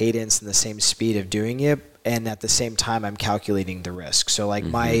same cadence and the same speed of doing it, and at the same time I'm calculating the risk. So like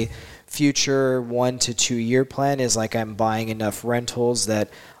my future 1 to 2 year plan is like I'm buying enough rentals that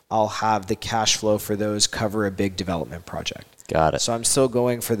I'll have the cash flow for those cover a big development project. Got it. So I'm still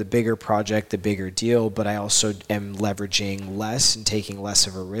going for the bigger project, the bigger deal, but I also am leveraging less and taking less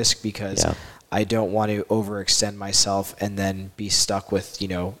of a risk because Yeah. I don't want to overextend myself and then be stuck with,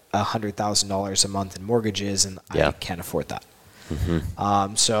 $100,000 a month in mortgages, and Yeah. I can't afford that.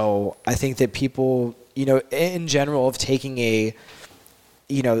 So I think that people, in general, of taking a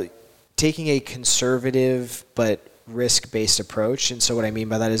conservative but risk-based approach. And so what I mean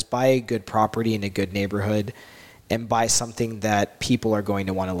by that is buy a good property in a good neighborhood and buy something that people are going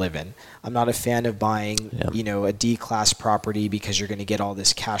to want to live in. I'm not a fan of buying, a D-class property because you're going to get all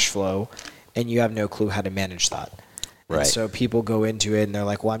this cash flow and you have no clue how to manage that. Right. And so people go into it and they're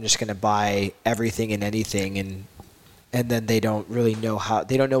like, well, I'm just going to buy everything and anything, and then they don't really know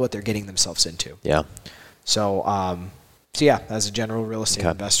what they're getting themselves into. Yeah. So yeah, as a general real estate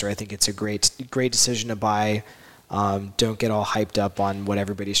Okay. investor, I think it's a great decision to buy. Don't get all hyped up on what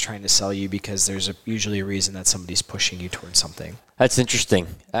everybody's trying to sell you because there's usually a reason that somebody's pushing you towards something. That's interesting.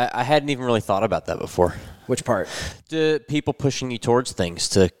 I hadn't even really thought about that before. Which part? The people pushing you towards things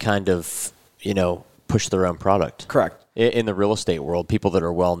to kind of, push their own product. Correct. In the real estate world, people that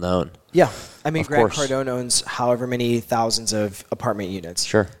are well known. Yeah. I mean, Of Grant course. Cardone owns however many thousands of apartment units.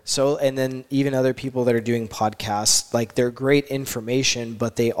 Sure. So, and then even other people that are doing podcasts, like they're great information,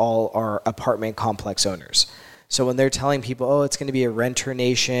 but they all are apartment complex owners. So when they're telling people, oh, it's going to be a renter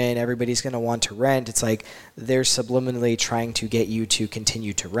nation, everybody's going to want to rent, it's like they're subliminally trying to get you to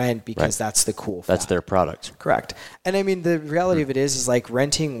continue to rent because Right. that's the cool That's fact. their product. Correct. And I mean, the reality of it is like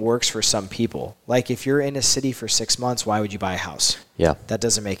renting works for some people. Like if you're in a city for 6 months, why would you buy a house? Yeah. That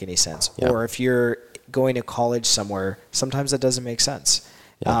doesn't make any sense. Yeah. Or if you're going to college somewhere, sometimes that doesn't make sense.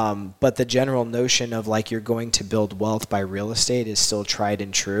 Yeah. But the general notion of like you're going to build wealth by real estate is still tried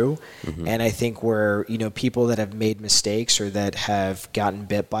and true. And I think where, people that have made mistakes or that have gotten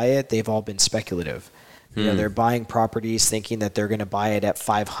bit by it, they've all been speculative. They're buying properties thinking that they're going to buy it at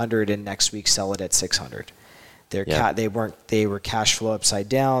 500 and next week sell it at 600. They were cash flow upside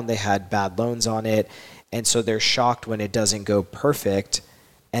down. They had bad loans on it. And so they're shocked when it doesn't go perfect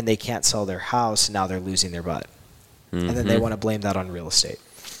and they can't sell their house. And now they're losing their butt. And then they want to blame that on real estate.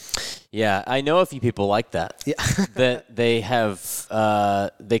 Yeah, I know a few people like that. Yeah. That they have,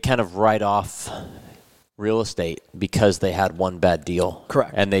 they kind of write off real estate because they had one bad deal.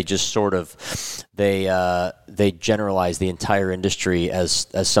 Correct. And they just sort of, they generalize the entire industry as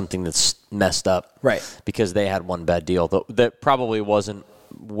something that's messed up. Right. Because they had one bad deal that probably wasn't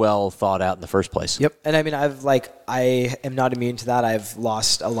well thought out in the first place. Yep. And I mean, I am not immune to that. I've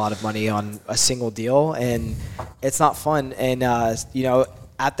lost a lot of money on a single deal and it's not fun. And,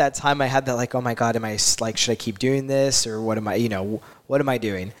 at that time I had that like, oh my God, should I keep doing this or what am I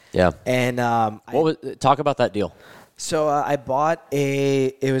doing? Yeah. And, Talk about that deal. So I bought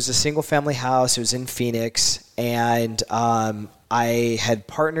it was a single family house. It was in Phoenix, and I had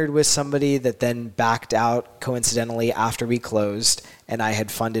partnered with somebody that then backed out coincidentally after we closed, and I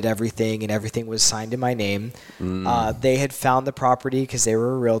had funded everything, and everything was signed in my name. They had found the property because they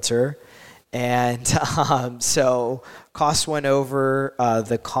were a realtor, and so costs went over.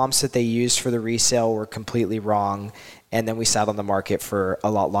 The comps that they used for the resale were completely wrong. And then we sat on the market for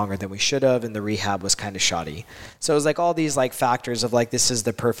a lot longer than we should have, and the rehab was kind of shoddy. So it was like all these like factors of like, this is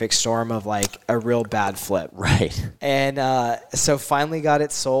the perfect storm of like a real bad flip. Right. And so finally got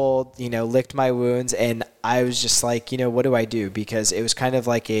it sold, licked my wounds, and I was just like, what do I do? Because it was kind of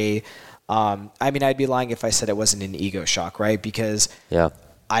like I'd be lying if I said it wasn't an ego shock, right? Because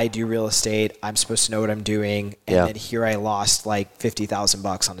I do real estate, I'm supposed to know what I'm doing, and then here I lost like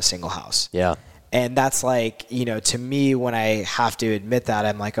 $50,000 on a single house. Yeah. And that's like, to me, when I have to admit that,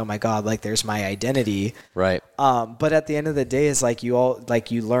 I'm like, oh my God, like there's my identity. Right. But at the end of the day, it's like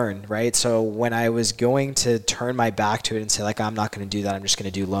you learn, right? So when I was going to turn my back to it and say like, I'm not going to do that, I'm just going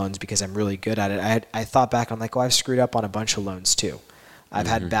to do loans because I'm really good at it. I thought back, I'm like, I've screwed up on a bunch of loans too. I've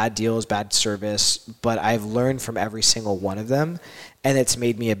had bad deals, bad service, but I've learned from every single one of them, and it's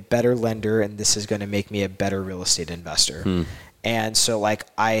made me a better lender, and this is going to make me a better real estate investor. And so like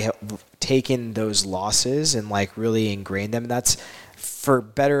I have taken those losses and like really ingrained them. And that's for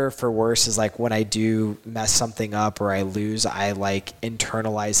better or for worse is like when I do mess something up or I lose, I like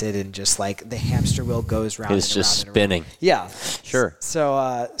internalize it and just like the hamster wheel goes round. It's just spinning. Yeah. Sure. So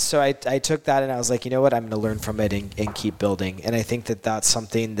I took that and I was like, you know what, I'm going to learn from it and keep building. And I think that that's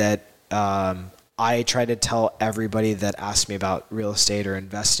something that I try to tell everybody that asks me about real estate or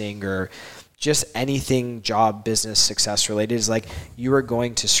investing or just anything job, business, success related is like, you are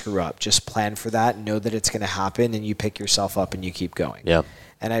going to screw up. Just plan for that. Know that it's going to happen and you pick yourself up and you keep going. Yeah.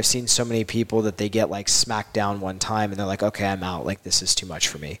 And I've seen so many people that they get like smacked down one time and they're like, okay, I'm out. Like, this is too much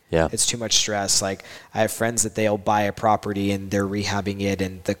for me. Yeah. It's too much stress. Like, I have friends that they'll buy a property and they're rehabbing it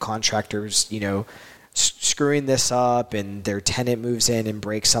and the contractor's, screwing this up and their tenant moves in and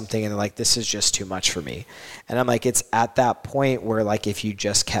breaks something and they're like, this is just too much for me. And I'm like, it's at that point where like if you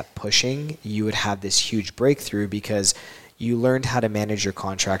just kept pushing, you would have this huge breakthrough because you learned how to manage your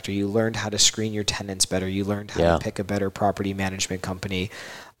contractor, you learned how to screen your tenants better, you learned how to pick a better property management company.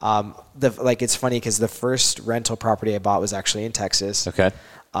 It's funny because the first rental property I bought was actually in Texas. Okay.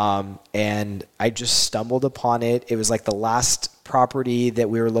 And I just stumbled upon it. It was like the last property that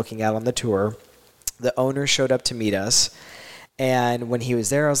we were looking at on the tour. The owner showed up to meet us. And when he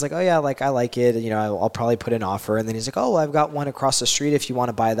was there, I was like, oh yeah, like I like it. I'll probably put an offer. And then he's like, oh, I've got one across the street if you want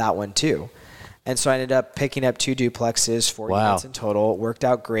to buy that one too. And so I ended up picking up 2 duplexes, 4 units in total. It worked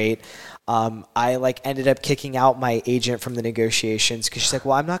out great. I ended up kicking out my agent from the negotiations because she's like,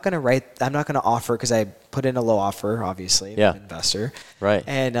 well, I'm not going to offer because I put in a low offer, obviously, I'm an investor. Right.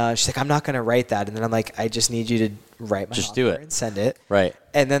 And she's like, I'm not going to write that. And then I'm like, I just need you to write my offer and send it. Right.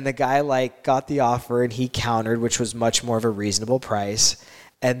 And then the guy got the offer and he countered, which was much more of a reasonable price.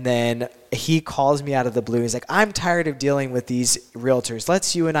 And then he calls me out of the blue. He's like, I'm tired of dealing with these realtors.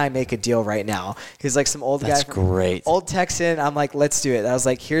 Let's you and I make a deal right now. He's like some old guy from old Texan. I'm like, let's do it. I was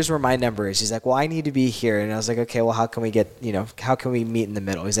like, here's where my number is. He's like, well, I need to be here. And I was like, okay, well, how can we meet in the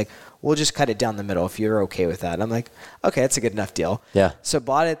middle? He's like, we'll just cut it down the middle if you're okay with that. And I'm like, okay, that's a good enough deal. Yeah. So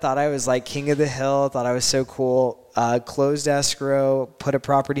bought it, thought I was like king of the hill, thought I was so cool. Closed escrow, put a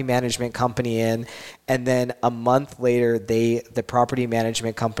property management company in, and then a month later, the property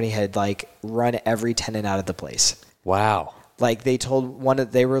management company had run every tenant out of the place. Wow. They told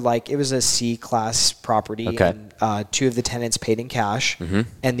they were like, it was a C-class property, and 2 of the tenants paid in cash,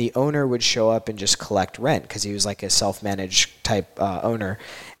 and the owner would show up and just collect rent because he was like a self-managed type owner.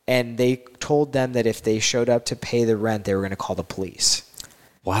 And they told them that if they showed up to pay the rent, they were going to call the police.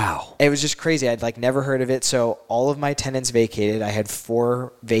 Wow. It was just crazy. I'd never heard of it. So all of my tenants vacated. I had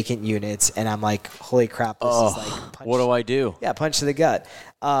 4 vacant units and I'm like, holy crap. This is punch. What do I do? Yeah. Punch to the gut.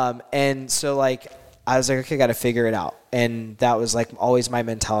 And so I was like, okay, I got to figure it out. And that was always my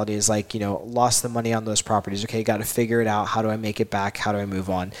mentality is lost the money on those properties. Okay. Got to figure it out. How do I make it back? How do I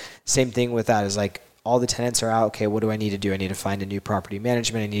move on? Same thing with that is all the tenants are out. Okay, what do I need to do? I need to find a new property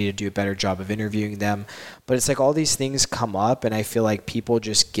management. I need to do a better job of interviewing them. But it's all these things come up and I feel like people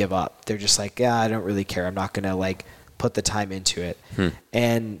just give up. They're just like, yeah, I don't really care. I'm not going to put the time into it.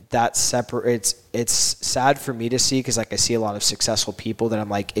 And that's separate. It's sad for me to see because I see a lot of successful people that I'm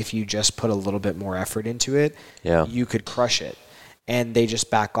like, if you just put a little bit more effort into it, you could crush it. And they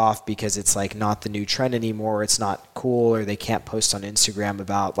just back off because it's not the new trend anymore. It's not cool, or they can't post on Instagram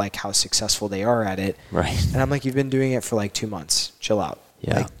about how successful they are at it. Right. And I'm like, you've been doing it for 2 months. Chill out.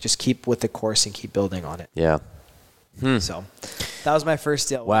 Yeah. Just keep with the course and keep building on it. Yeah. So that was my first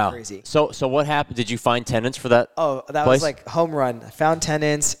deal. Wow. Crazy. So what happened? Did you find tenants for that? Oh, that place? Was home run. I found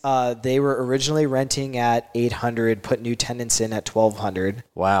tenants. They were originally renting at $800, put new tenants in at $1,200.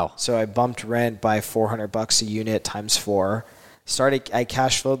 Wow. So I bumped rent by $400 a unit times 4. I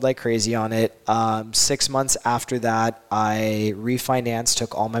cash flowed like crazy on it. 6 months after that, I refinanced,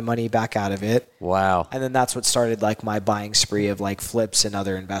 took all my money back out of it. Wow. And then that's what started like my buying spree of like flips and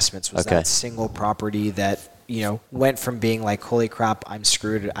other investments, was that single property that, went from being like, holy crap, I'm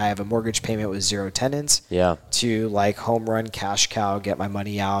screwed. I have a mortgage payment with 0 tenants. Yeah. To like home run, cash cow, get my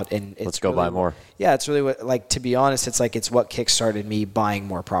money out. And let's go buy more. Yeah. It's really what, like, to be honest, it's what kickstarted me buying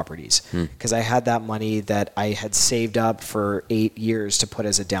more properties, because I had that money that I had saved up for 8 years to put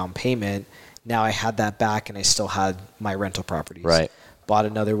as a down payment. Now I had that back and I still had my rental properties. Right. Bought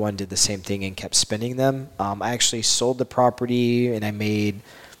another one, did the same thing and kept spinning them. I actually sold the property and I made,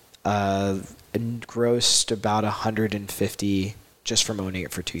 grossed about 150 just from owning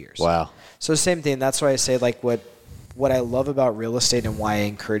it for 2 years. Wow. So same thing. That's why I say like what I love about real estate and why I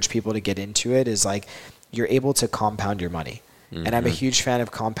encourage people to get into it is like you're able to compound your money. Mm-hmm. And I'm a huge fan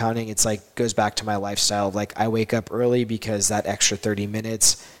of compounding. It's like goes back to my lifestyle. Like I wake up early because that extra 30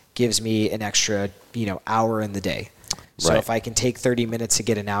 minutes gives me an extra, hour in the day. So if I can take 30 minutes to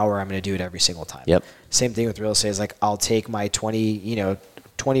get an hour, I'm going to do it every single time. Yep. Same thing with real estate is like I'll take my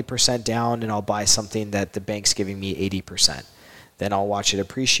 20% down and I'll buy something that the bank's giving me 80%. Then I'll watch it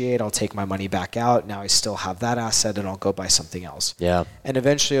appreciate. I'll take my money back out. Now I still have that asset and I'll go buy something else. Yeah. And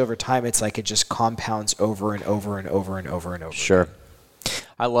eventually over time, it's like it just compounds over and over and over and over and over. Sure.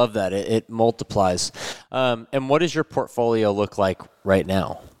 I love that. It multiplies. And what does your portfolio look like right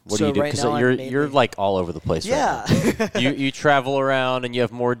now? What do you do? Because you're like all over the place. Yeah. Right now. you travel around and you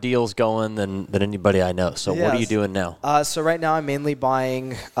have more deals going than anybody I know. So what are you doing now? So right now I'm mainly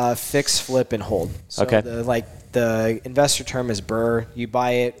buying fix, flip, and hold. So okay. The investor term is BRRRR. You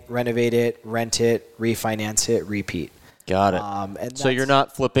buy it, renovate it, rent it, refinance it, repeat. Got it. And so you're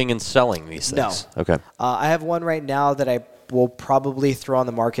not flipping and selling these things? No. Okay. I have one right now that I will probably throw on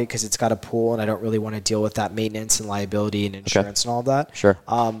the market because it's got a pool and I don't really want to deal with that maintenance and liability and insurance and all of that. Sure.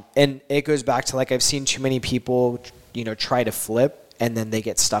 And it goes back to like I've seen too many people, try to flip and then they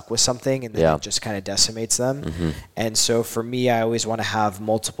get stuck with something and then it just kind of decimates them. Mm-hmm. And so for me, I always want to have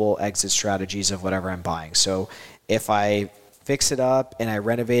multiple exit strategies of whatever I'm buying. So if I fix it up and I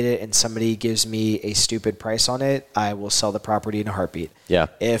renovate it and somebody gives me a stupid price on it, I will sell the property in a heartbeat. Yeah.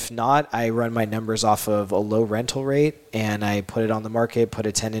 If not, I run my numbers off of a low rental rate and I put it on the market, put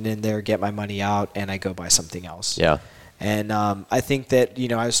a tenant in there, get my money out, and I go buy something else. Yeah. And I think that,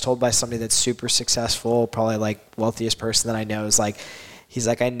 I was told by somebody that's super successful, probably like wealthiest person that I know is like, he's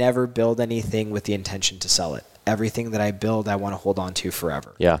like, I never build anything with the intention to sell it. Everything that I build, I want to hold on to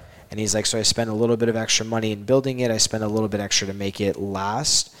forever. Yeah. And he's like, so I spend a little bit of extra money in building it. I spend a little bit extra to make it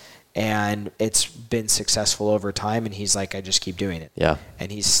last. And it's been successful over time. And he's like, I just keep doing it. Yeah.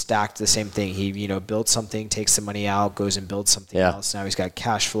 And he's stacked the same thing. He, builds something, takes the money out, goes and builds something else. Now he's got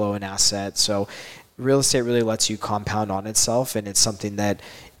cash flow and assets. So real estate really lets you compound on itself. And it's something that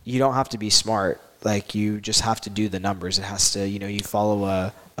you don't have to be smart. Like you just have to do the numbers. It has to, you follow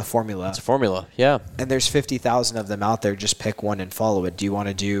a formula. It's a formula, yeah. And there's 50,000 of them out there. Just pick one and follow it. Do you want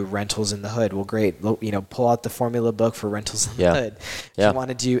to do rentals in the hood? Well, great. Pull out the formula book for rentals in the hood. If you want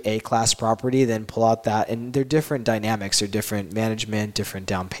to do A-class property, then pull out that. And they're different dynamics. They're different management, different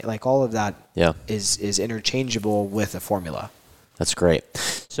down payment. Like all of that is interchangeable with a formula. That's great.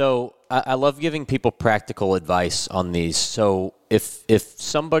 So I love giving people practical advice on these. So if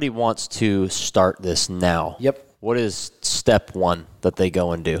somebody wants to start this now, what is step one that they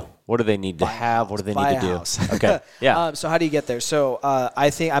go and do? What do they need to have? What do they need to do? Okay. Yeah. So how do you get there? So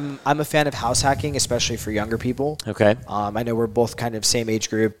I think I'm a fan of house hacking, especially for younger people. Okay. I know we're both kind of same age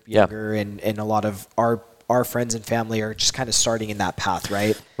group, younger, and a lot of our friends and family are just kind of starting in that path,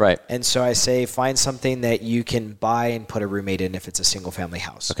 right? Right. And so I say find something that you can buy and put a roommate in if it's a single family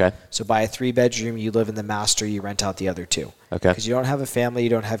house. Okay. So buy a 3-bedroom, you live in the master, you rent out the other 2. Okay. Because you don't have a family, you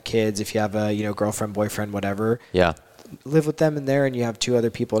don't have kids. If you have a girlfriend, boyfriend, whatever. Yeah. Live with them in there and you have 2 other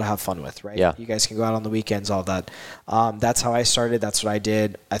people to have fun with, right? Yeah. You guys can go out on the weekends, all that. That's how I started. That's what I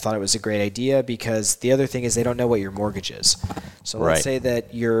did. I thought it was a great idea because the other thing is they don't know what your mortgage is. So let's say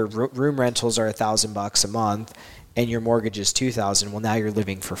that your room rentals are $1,000 a month and your mortgage is $2,000. Well, now you're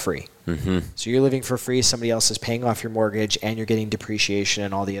living for free. Mm-hmm. So you're living for free. Somebody else is paying off your mortgage and you're getting depreciation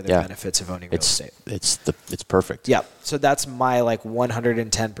and all the other benefits of owning real estate. It's perfect. Yeah. So that's my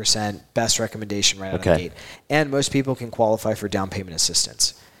 110% best recommendation right out of the gate. And most people can qualify for down payment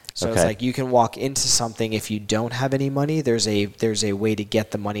assistance. So it's like you can walk into something if you don't have any money. There's a way to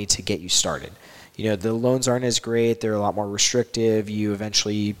get the money to get you started. The loans aren't as great. They're a lot more restrictive. You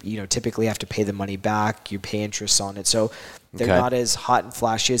eventually, typically have to pay the money back. You pay interest on it. So they're not as hot and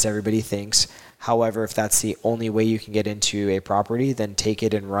flashy as everybody thinks. However, if that's the only way you can get into a property, then take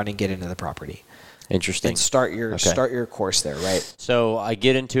it and run and get into the property. Interesting. And start your course there, right? So I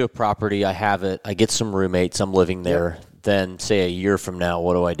get into a property, I have it, I get some roommates, I'm living there. Yep. Then say a year from now,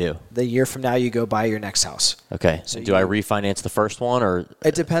 what do I do? The year from now, you go buy your next house. Okay. So do I refinance the first one, or?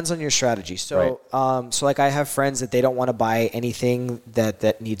 It depends on your strategy. So, right. So like I have friends that they don't want to buy anything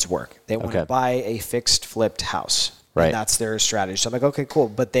that needs work. They want to buy a fixed flipped house. Right. And that's their strategy. So I'm like, okay, cool.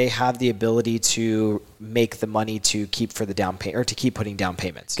 But they have the ability to make the money to keep for the down payment, or to keep putting down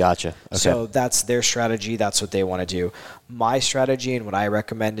payments. Gotcha. Okay. So that's their strategy. That's what they want to do. My strategy and what I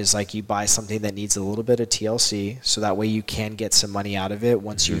recommend is like you buy something that needs a little bit of TLC, so that way you can get some money out of it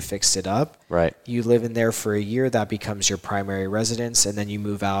once you fixed it up. Right. You live in there for a year, that becomes your primary residence, and then you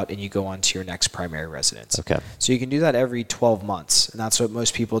move out and you go on to your next primary residence. Okay. So you can do that every 12 months. And that's what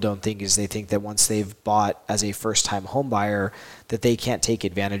most people don't think, is they think that once they've bought as a first-time home buyer, that they can't take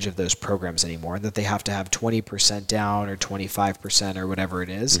advantage of those programs anymore, and that they have to have 20% down or 25% or whatever it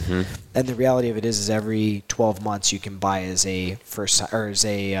is. And the reality of it is every 12 months you can buy as a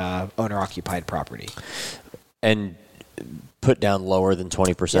owner-occupied property. And put down lower than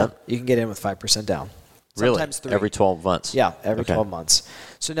 20%? Yeah, you can get in with 5% down. Really? Sometimes 3. Every 12 months? Yeah, every 12 months.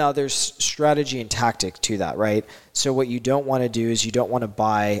 So now there's strategy and tactic to that, right? So what you don't want to do is you don't want to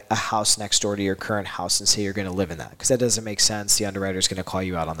buy a house next door to your current house and say you're going to live in that, because that doesn't make sense. The underwriter's going to call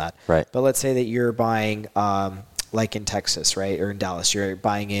you out on that. Right. But let's say that you're buying, like in Texas, right, or in Dallas, you're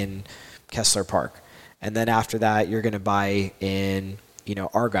buying in Kessler Park. And then after that, you're going to buy in,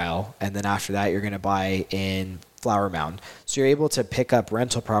 Argyle. And then after that, you're going to buy in Flower Mound. So you're able to pick up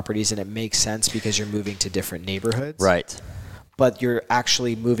rental properties, and it makes sense because you're moving to different neighborhoods. Right. But you're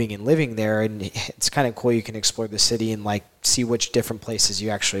actually moving and living there, and it's kind of cool. You can explore the city and like see which different places you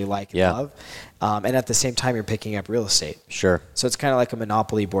actually like and love. And at the same time, you're picking up real estate. Sure. So it's kind of like a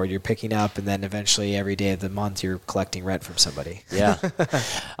monopoly board. You're picking up, and then eventually every day of the month, you're collecting rent from somebody. Yeah.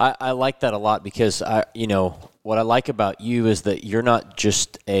 I like that a lot, because what I like about you is that you're not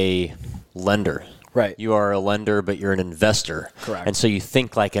just a lender. Right. You are a lender, but you're an investor. Correct. And so you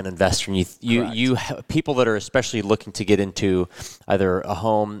think like an investor. And you people that are especially looking to get into either a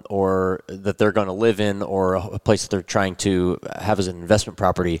home or that they're going to live in, or a place that they're trying to have as an investment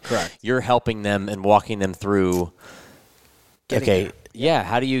property. Correct. You're helping them and walking them through. Getting there. Yeah.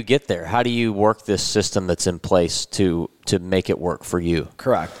 How do you get there? How do you work this system that's in place to make it work for you?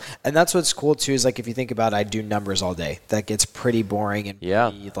 Correct. And that's what's cool too, is like if you think about it, I do numbers all day. That gets pretty boring and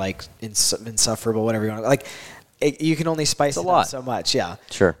pretty like insufferable, whatever you want. Like you can only spice it up so much. Yeah.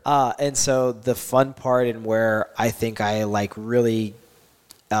 Sure. And so the fun part, and where I think I like really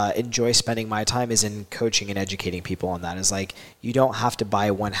enjoy spending my time, is in coaching and educating people on that. Is like, you don't have to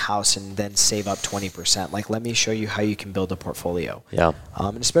buy one house and then save up 20%. Like, let me show you how you can build a portfolio. Yeah.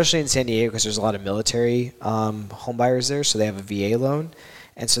 And especially in San Diego, because there's a lot of military home buyers there, so they have a VA loan.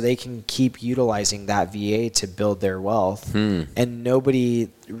 And so they can keep utilizing that VA to build their wealth. And nobody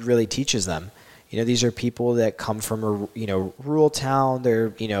really teaches them. These are people that come from a rural town.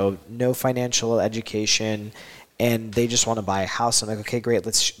 They're no financial education, and they just want to buy a house. I'm like, okay, great.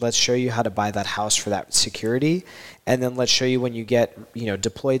 Let's show you how to buy that house for that security, and then let's show you when you get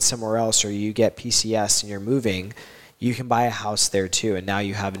deployed somewhere else, or you get PCS and you're moving, you can buy a house there too, and now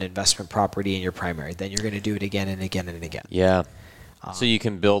you have an investment property in your primary. Then you're going to do it again and again and again. Yeah. So you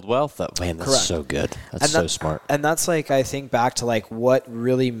can build wealth. Man, that's correct. So good. That's so smart. And that's like, I think back to like what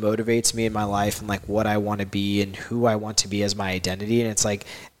really motivates me in my life, and like what I want to be and who I want to be as my identity. And it's like,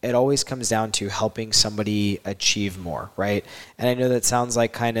 it always comes down to helping somebody achieve more, right? And I know that sounds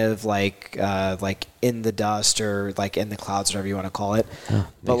like kind of like in the dust, or like in the clouds, whatever you want to call it. Yeah,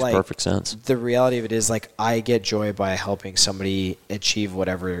 but makes like, perfect sense. The reality of it is, like, I get joy by helping somebody achieve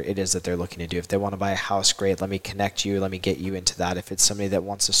whatever it is that they're looking to do. If they want to buy a house, great. Let me connect you. Let me get you into that. If it's somebody that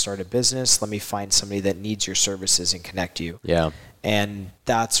wants to start a business, let me find somebody that needs your services and connect you. Yeah. And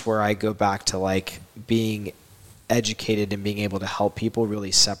that's where I go back to like being educated and being able to help people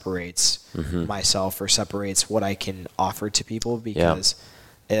really separates myself, or separates what I can offer to people, because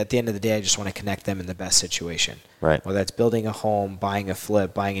at the end of the day, I just want to connect them in the best situation. Right. Whether that's building a home, buying a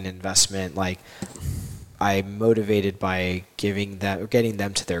flip, buying an investment, like I'm motivated by getting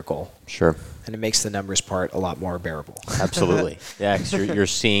them to their goal. Sure. And it makes the numbers part a lot more bearable. Absolutely. Yeah, because you're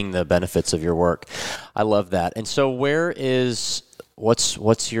seeing the benefits of your work. I love that. And so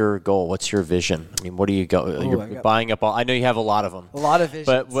what's your goal? What's your vision? I mean, what do you go? You're buying up all. I know you have a lot of them. A lot of visions.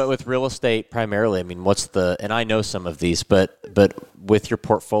 But with real estate primarily, I mean, and I know some of these, but with your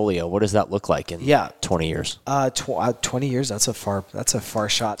portfolio, what does that look like in 20 years? 20 years. That's a far shot.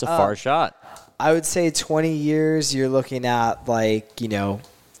 It's a far shot. I would say 20 years. You're looking at like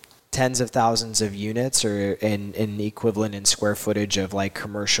tens of thousands of units or in equivalent in square footage of like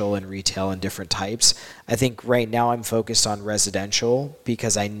commercial and retail and different types. I think right now I'm focused on residential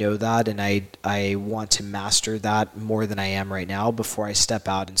because I know that and I want to master that more than I am right now before I step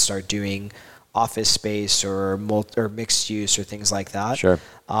out and start doing office space or mixed use or things like that. Sure.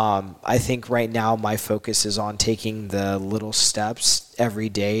 I think right now my focus is on taking the little steps every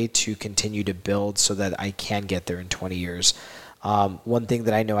day to continue to build so that I can get there in 20 years. One thing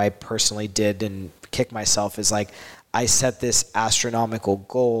that I know I personally did and kick myself is like I set this astronomical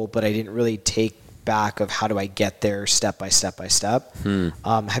goal, but I didn't really take back of how do I get there step by step by step.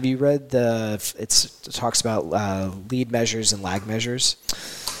 Have you read it talks about lead measures and lag measures?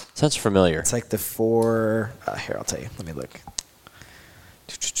 Sounds familiar. It's like the four, here, I'll tell you. Let me look.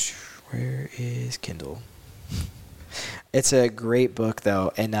 Where is Kindle? It's a great book,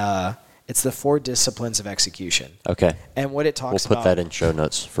 though, and it's the 4 disciplines of execution. Okay. And what it talks about... We'll put that in show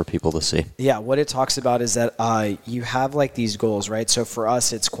notes for people to see. Yeah, what it talks about is that you have like these goals, right? So for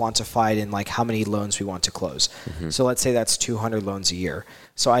us, it's quantified in like how many loans we want to close. So let's say that's 200 loans a year.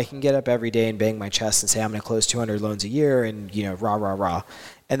 So I can get up every day and bang my chest and say, I'm going to close 200 loans a year and, rah, rah, rah.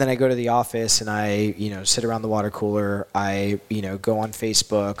 And then I go to the office and I, sit around the water cooler. I, go on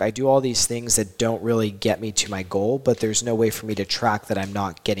Facebook. I do all these things that don't really get me to my goal, but there's no way for me to track that I'm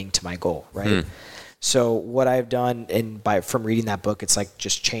not getting to my goal, right? So what I've done, and from reading that book, it's like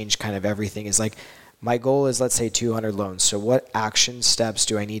just changed kind of everything, is like my goal is, let's say, 200 loans. So what action steps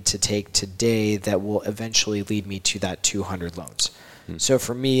do I need to take today that will eventually lead me to that 200 loans? So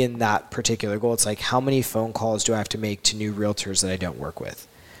for me in that particular goal, it's like how many phone calls do I have to make to new realtors that I don't work with?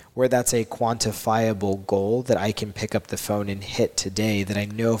 Where that's a quantifiable goal that I can pick up the phone and hit today that I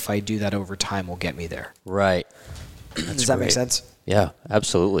know if I do that over time will get me there. Right. Does that make sense? Yeah,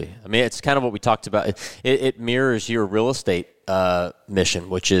 absolutely. I mean, it's kind of what we talked about. It mirrors your real estate mission,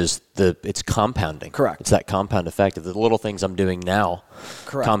 which is it's compounding. Correct. It's that compound effect of the little things I'm doing now.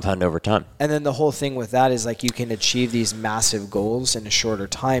 Correct. Compound over time. And then the whole thing with that is like you can achieve these massive goals in a shorter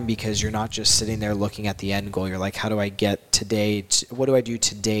time because you're not just sitting there looking at the end goal. You're like, how do I get today? What do I do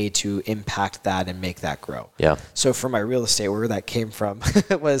today to impact that and make that grow? Yeah. So for my real estate, where that came from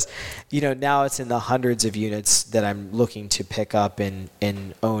was, now it's in the hundreds of units that I'm looking to pick up and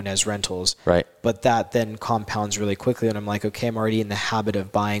own as rentals. Right. But that then compounds really quickly. And I'm like, okay, I'm already in the habit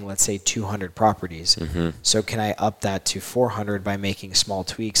of buying, let's say 200 properties. So can I up that to 400 by making small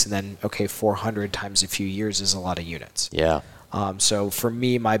tweaks? And then, okay, 400 times a few years is a lot of units. Yeah. So for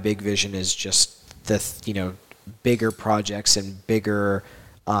me, my big vision is just the, bigger projects and bigger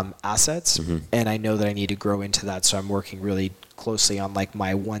assets. And I know that I need to grow into that. So I'm working really closely on like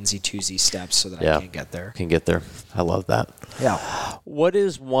my onesie twosie steps so that I can get there. Can get there. I love that. Yeah. What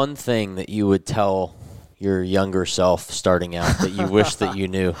is one thing that you would tell your younger self starting out that you wish that you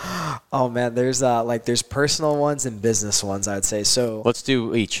knew? Oh man, there's personal ones and business ones, I would say. So let's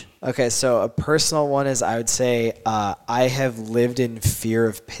do each. Okay, so a personal one is I would say I have lived in fear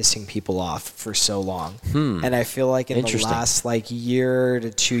of pissing people off for so long. And I feel like in the last year to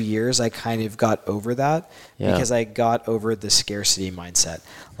 2 years, I kind of got over that because I got over the scarcity mindset.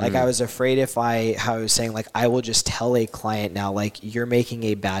 Like I was afraid if I was saying like, I will just tell a client now, like, you're making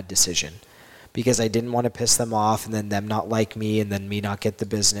a bad decision. Because I didn't want to piss them off and then them not like me and then me not get the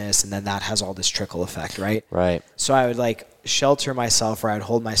business and then that has all this trickle effect, right? Right. So I would shelter myself or I'd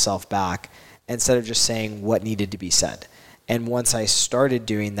hold myself back instead of just saying what needed to be said. And once I started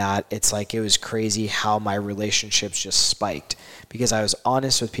doing that, it's like it was crazy how my relationships just spiked because I was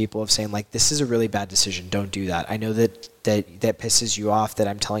honest with people of saying like, this is a really bad decision. Don't do that. I know that pisses you off that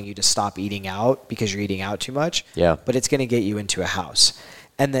I'm telling you to stop eating out because you're eating out too much. Yeah. But it's going to get you into a house.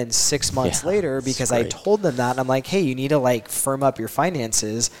 And then 6 months later, because I told them that, I'm like, hey, you need to firm up your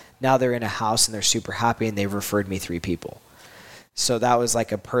finances. Now they're in a house and they're super happy and they've referred me 3 people. So that was a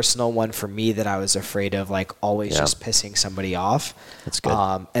personal one for me that I was afraid of always just pissing somebody off. That's good.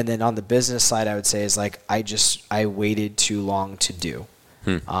 And then on the business side, I would say is I waited too long to do.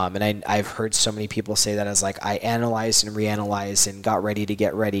 And I've heard so many people say that as I analyzed and reanalyzed and got ready to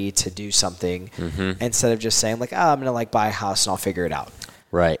get ready to do something instead of just saying I'm going to buy a house and I'll figure it out.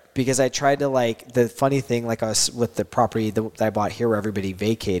 Right. Because I tried to the funny thing, I was with the property that I bought here where everybody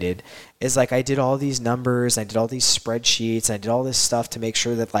vacated, is I did all these numbers, I did all these spreadsheets, I did all this stuff to make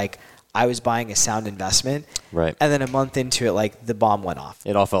sure that I was buying a sound investment. Right. And then a month into it, the bomb went off.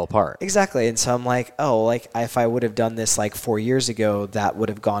 It all fell apart. Exactly. And so I'm if I would have done this 4 years ago, that would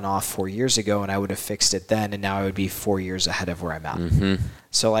have gone off 4 years ago and I would have fixed it then. And now I would be 4 years ahead of where I'm at.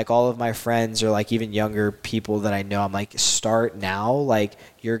 So all of my friends or even younger people that I know, I'm start now,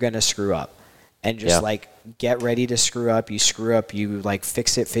 you're going to screw up. And just get ready to screw up. You screw up, you like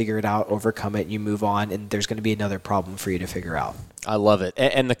fix it, figure it out, overcome it, you move on, and there's going to be another problem for you to figure out. I love it.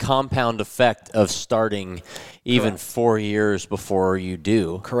 And the compound effect of starting even 4 years before you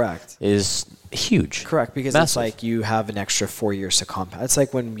do Correct. is huge. Correct, because Massive. it's like you have an extra 4 years to compound. It's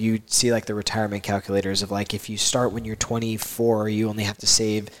like when you see like the retirement calculators of like if you start when you're 24, you only have to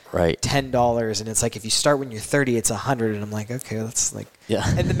save $10, and it's like if you start when you're 30, it's 100, and I'm like, okay, that's like,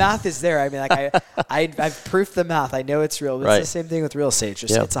 and the math is there. I mean, like I've proofed the math. I know it's real. But it's the same thing with real estate. It's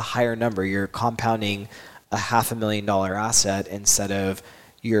just it's a higher number. You're compounding a $500,000 asset instead of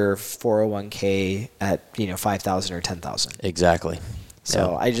your 401k at 5,000 or 10,000. Exactly.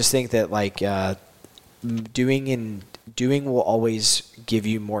 So I just think that like doing will always give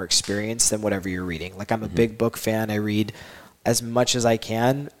you more experience than whatever you're reading. Like I'm a big book fan. I read as much as I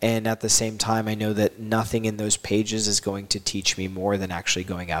can, and at the same time I know that nothing in those pages is going to teach me more than actually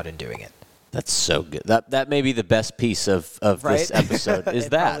going out and doing it. That's so good. That may be the best piece of this episode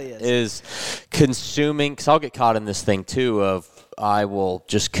is consuming, because I'll get caught in this thing too of I will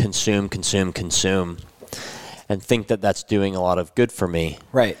just consume, and think that that's doing a lot of good for me.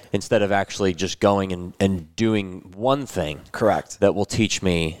 Right. Instead of actually just going and doing one thing. Correct. That will teach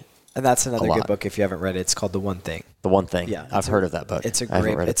me. And that's another good book if you haven't read it. It's called The One Thing. The One Thing. Yeah. I've heard of that book. It's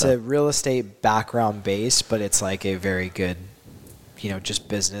a real estate background base, but it's like a very good, just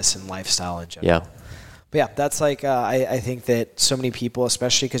business and lifestyle in general. Yeah. But yeah, that's like, I think that so many people,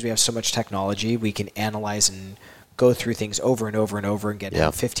 especially because we have so much technology, we can analyze and go through things over and over and over and get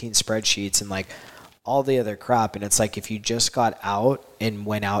 15 spreadsheets and like all the other crap. And it's like, if you just got out and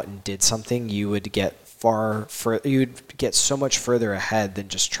went out and did something, you would get you'd get so much further ahead than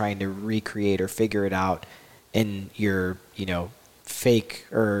just trying to recreate or figure it out in your, fake's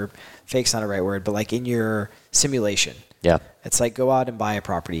not a right word, but like in your simulation. Yeah. It's like go out and buy a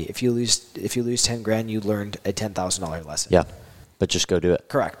property. If you lose $10,000, you learned a $10,000 lesson. Yeah. But just go do it.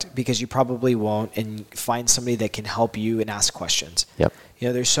 Correct. Because you probably won't, and find somebody that can help you and ask questions. Yep.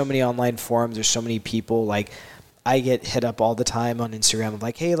 There's so many online forums. There's so many people. Like I get hit up all the time on Instagram of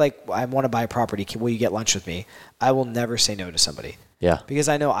like, hey, like I want to buy a property. Will you get lunch with me? I will never say no to somebody. Yeah. Because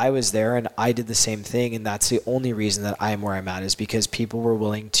I know I was there and I did the same thing, and that's the only reason that I am where I'm at is because people were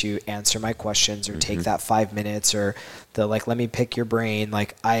willing to answer my questions or take that 5 minutes or the like, let me pick your brain.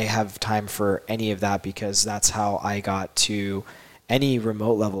 Like I have time for any of that because that's how I got to any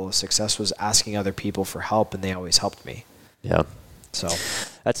remote level of success was asking other people for help, and they always helped me. Yeah. So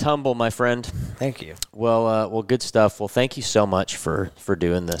that's humble, my friend. Thank you. Well, good stuff. Well, thank you so much for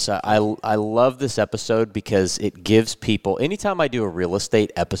doing this. I love this episode because it gives people, anytime I do a real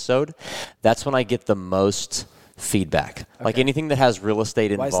estate episode, that's when I get the most feedback. Okay. Like anything that has real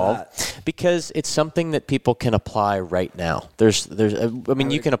estate involved. Why is that? Because it's something that people can apply right now.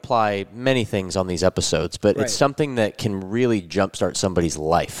 You can apply many things on these episodes, but it's something that can really jumpstart somebody's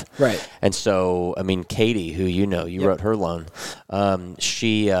life. Right. And so, Katie, who you wrote her loan,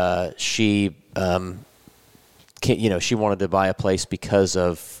 she wanted to buy a place because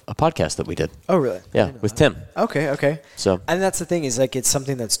of a podcast that we did. Oh, really? Yeah, with Tim. Okay. So, and that's the thing is like it's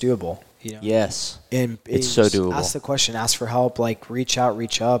something that's doable. Yes. And it's so doable. Ask the question, ask for help, like reach out,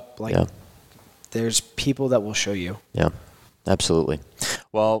 reach up. Like there's people that will show you. Yeah, absolutely.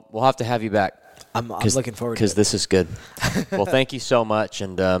 Well, we'll have to have you back. I'm looking forward to it. Because this is good. Well, thank you so much,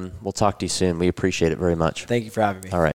 and we'll talk to you soon. We appreciate it very much. Thank you for having me. All right.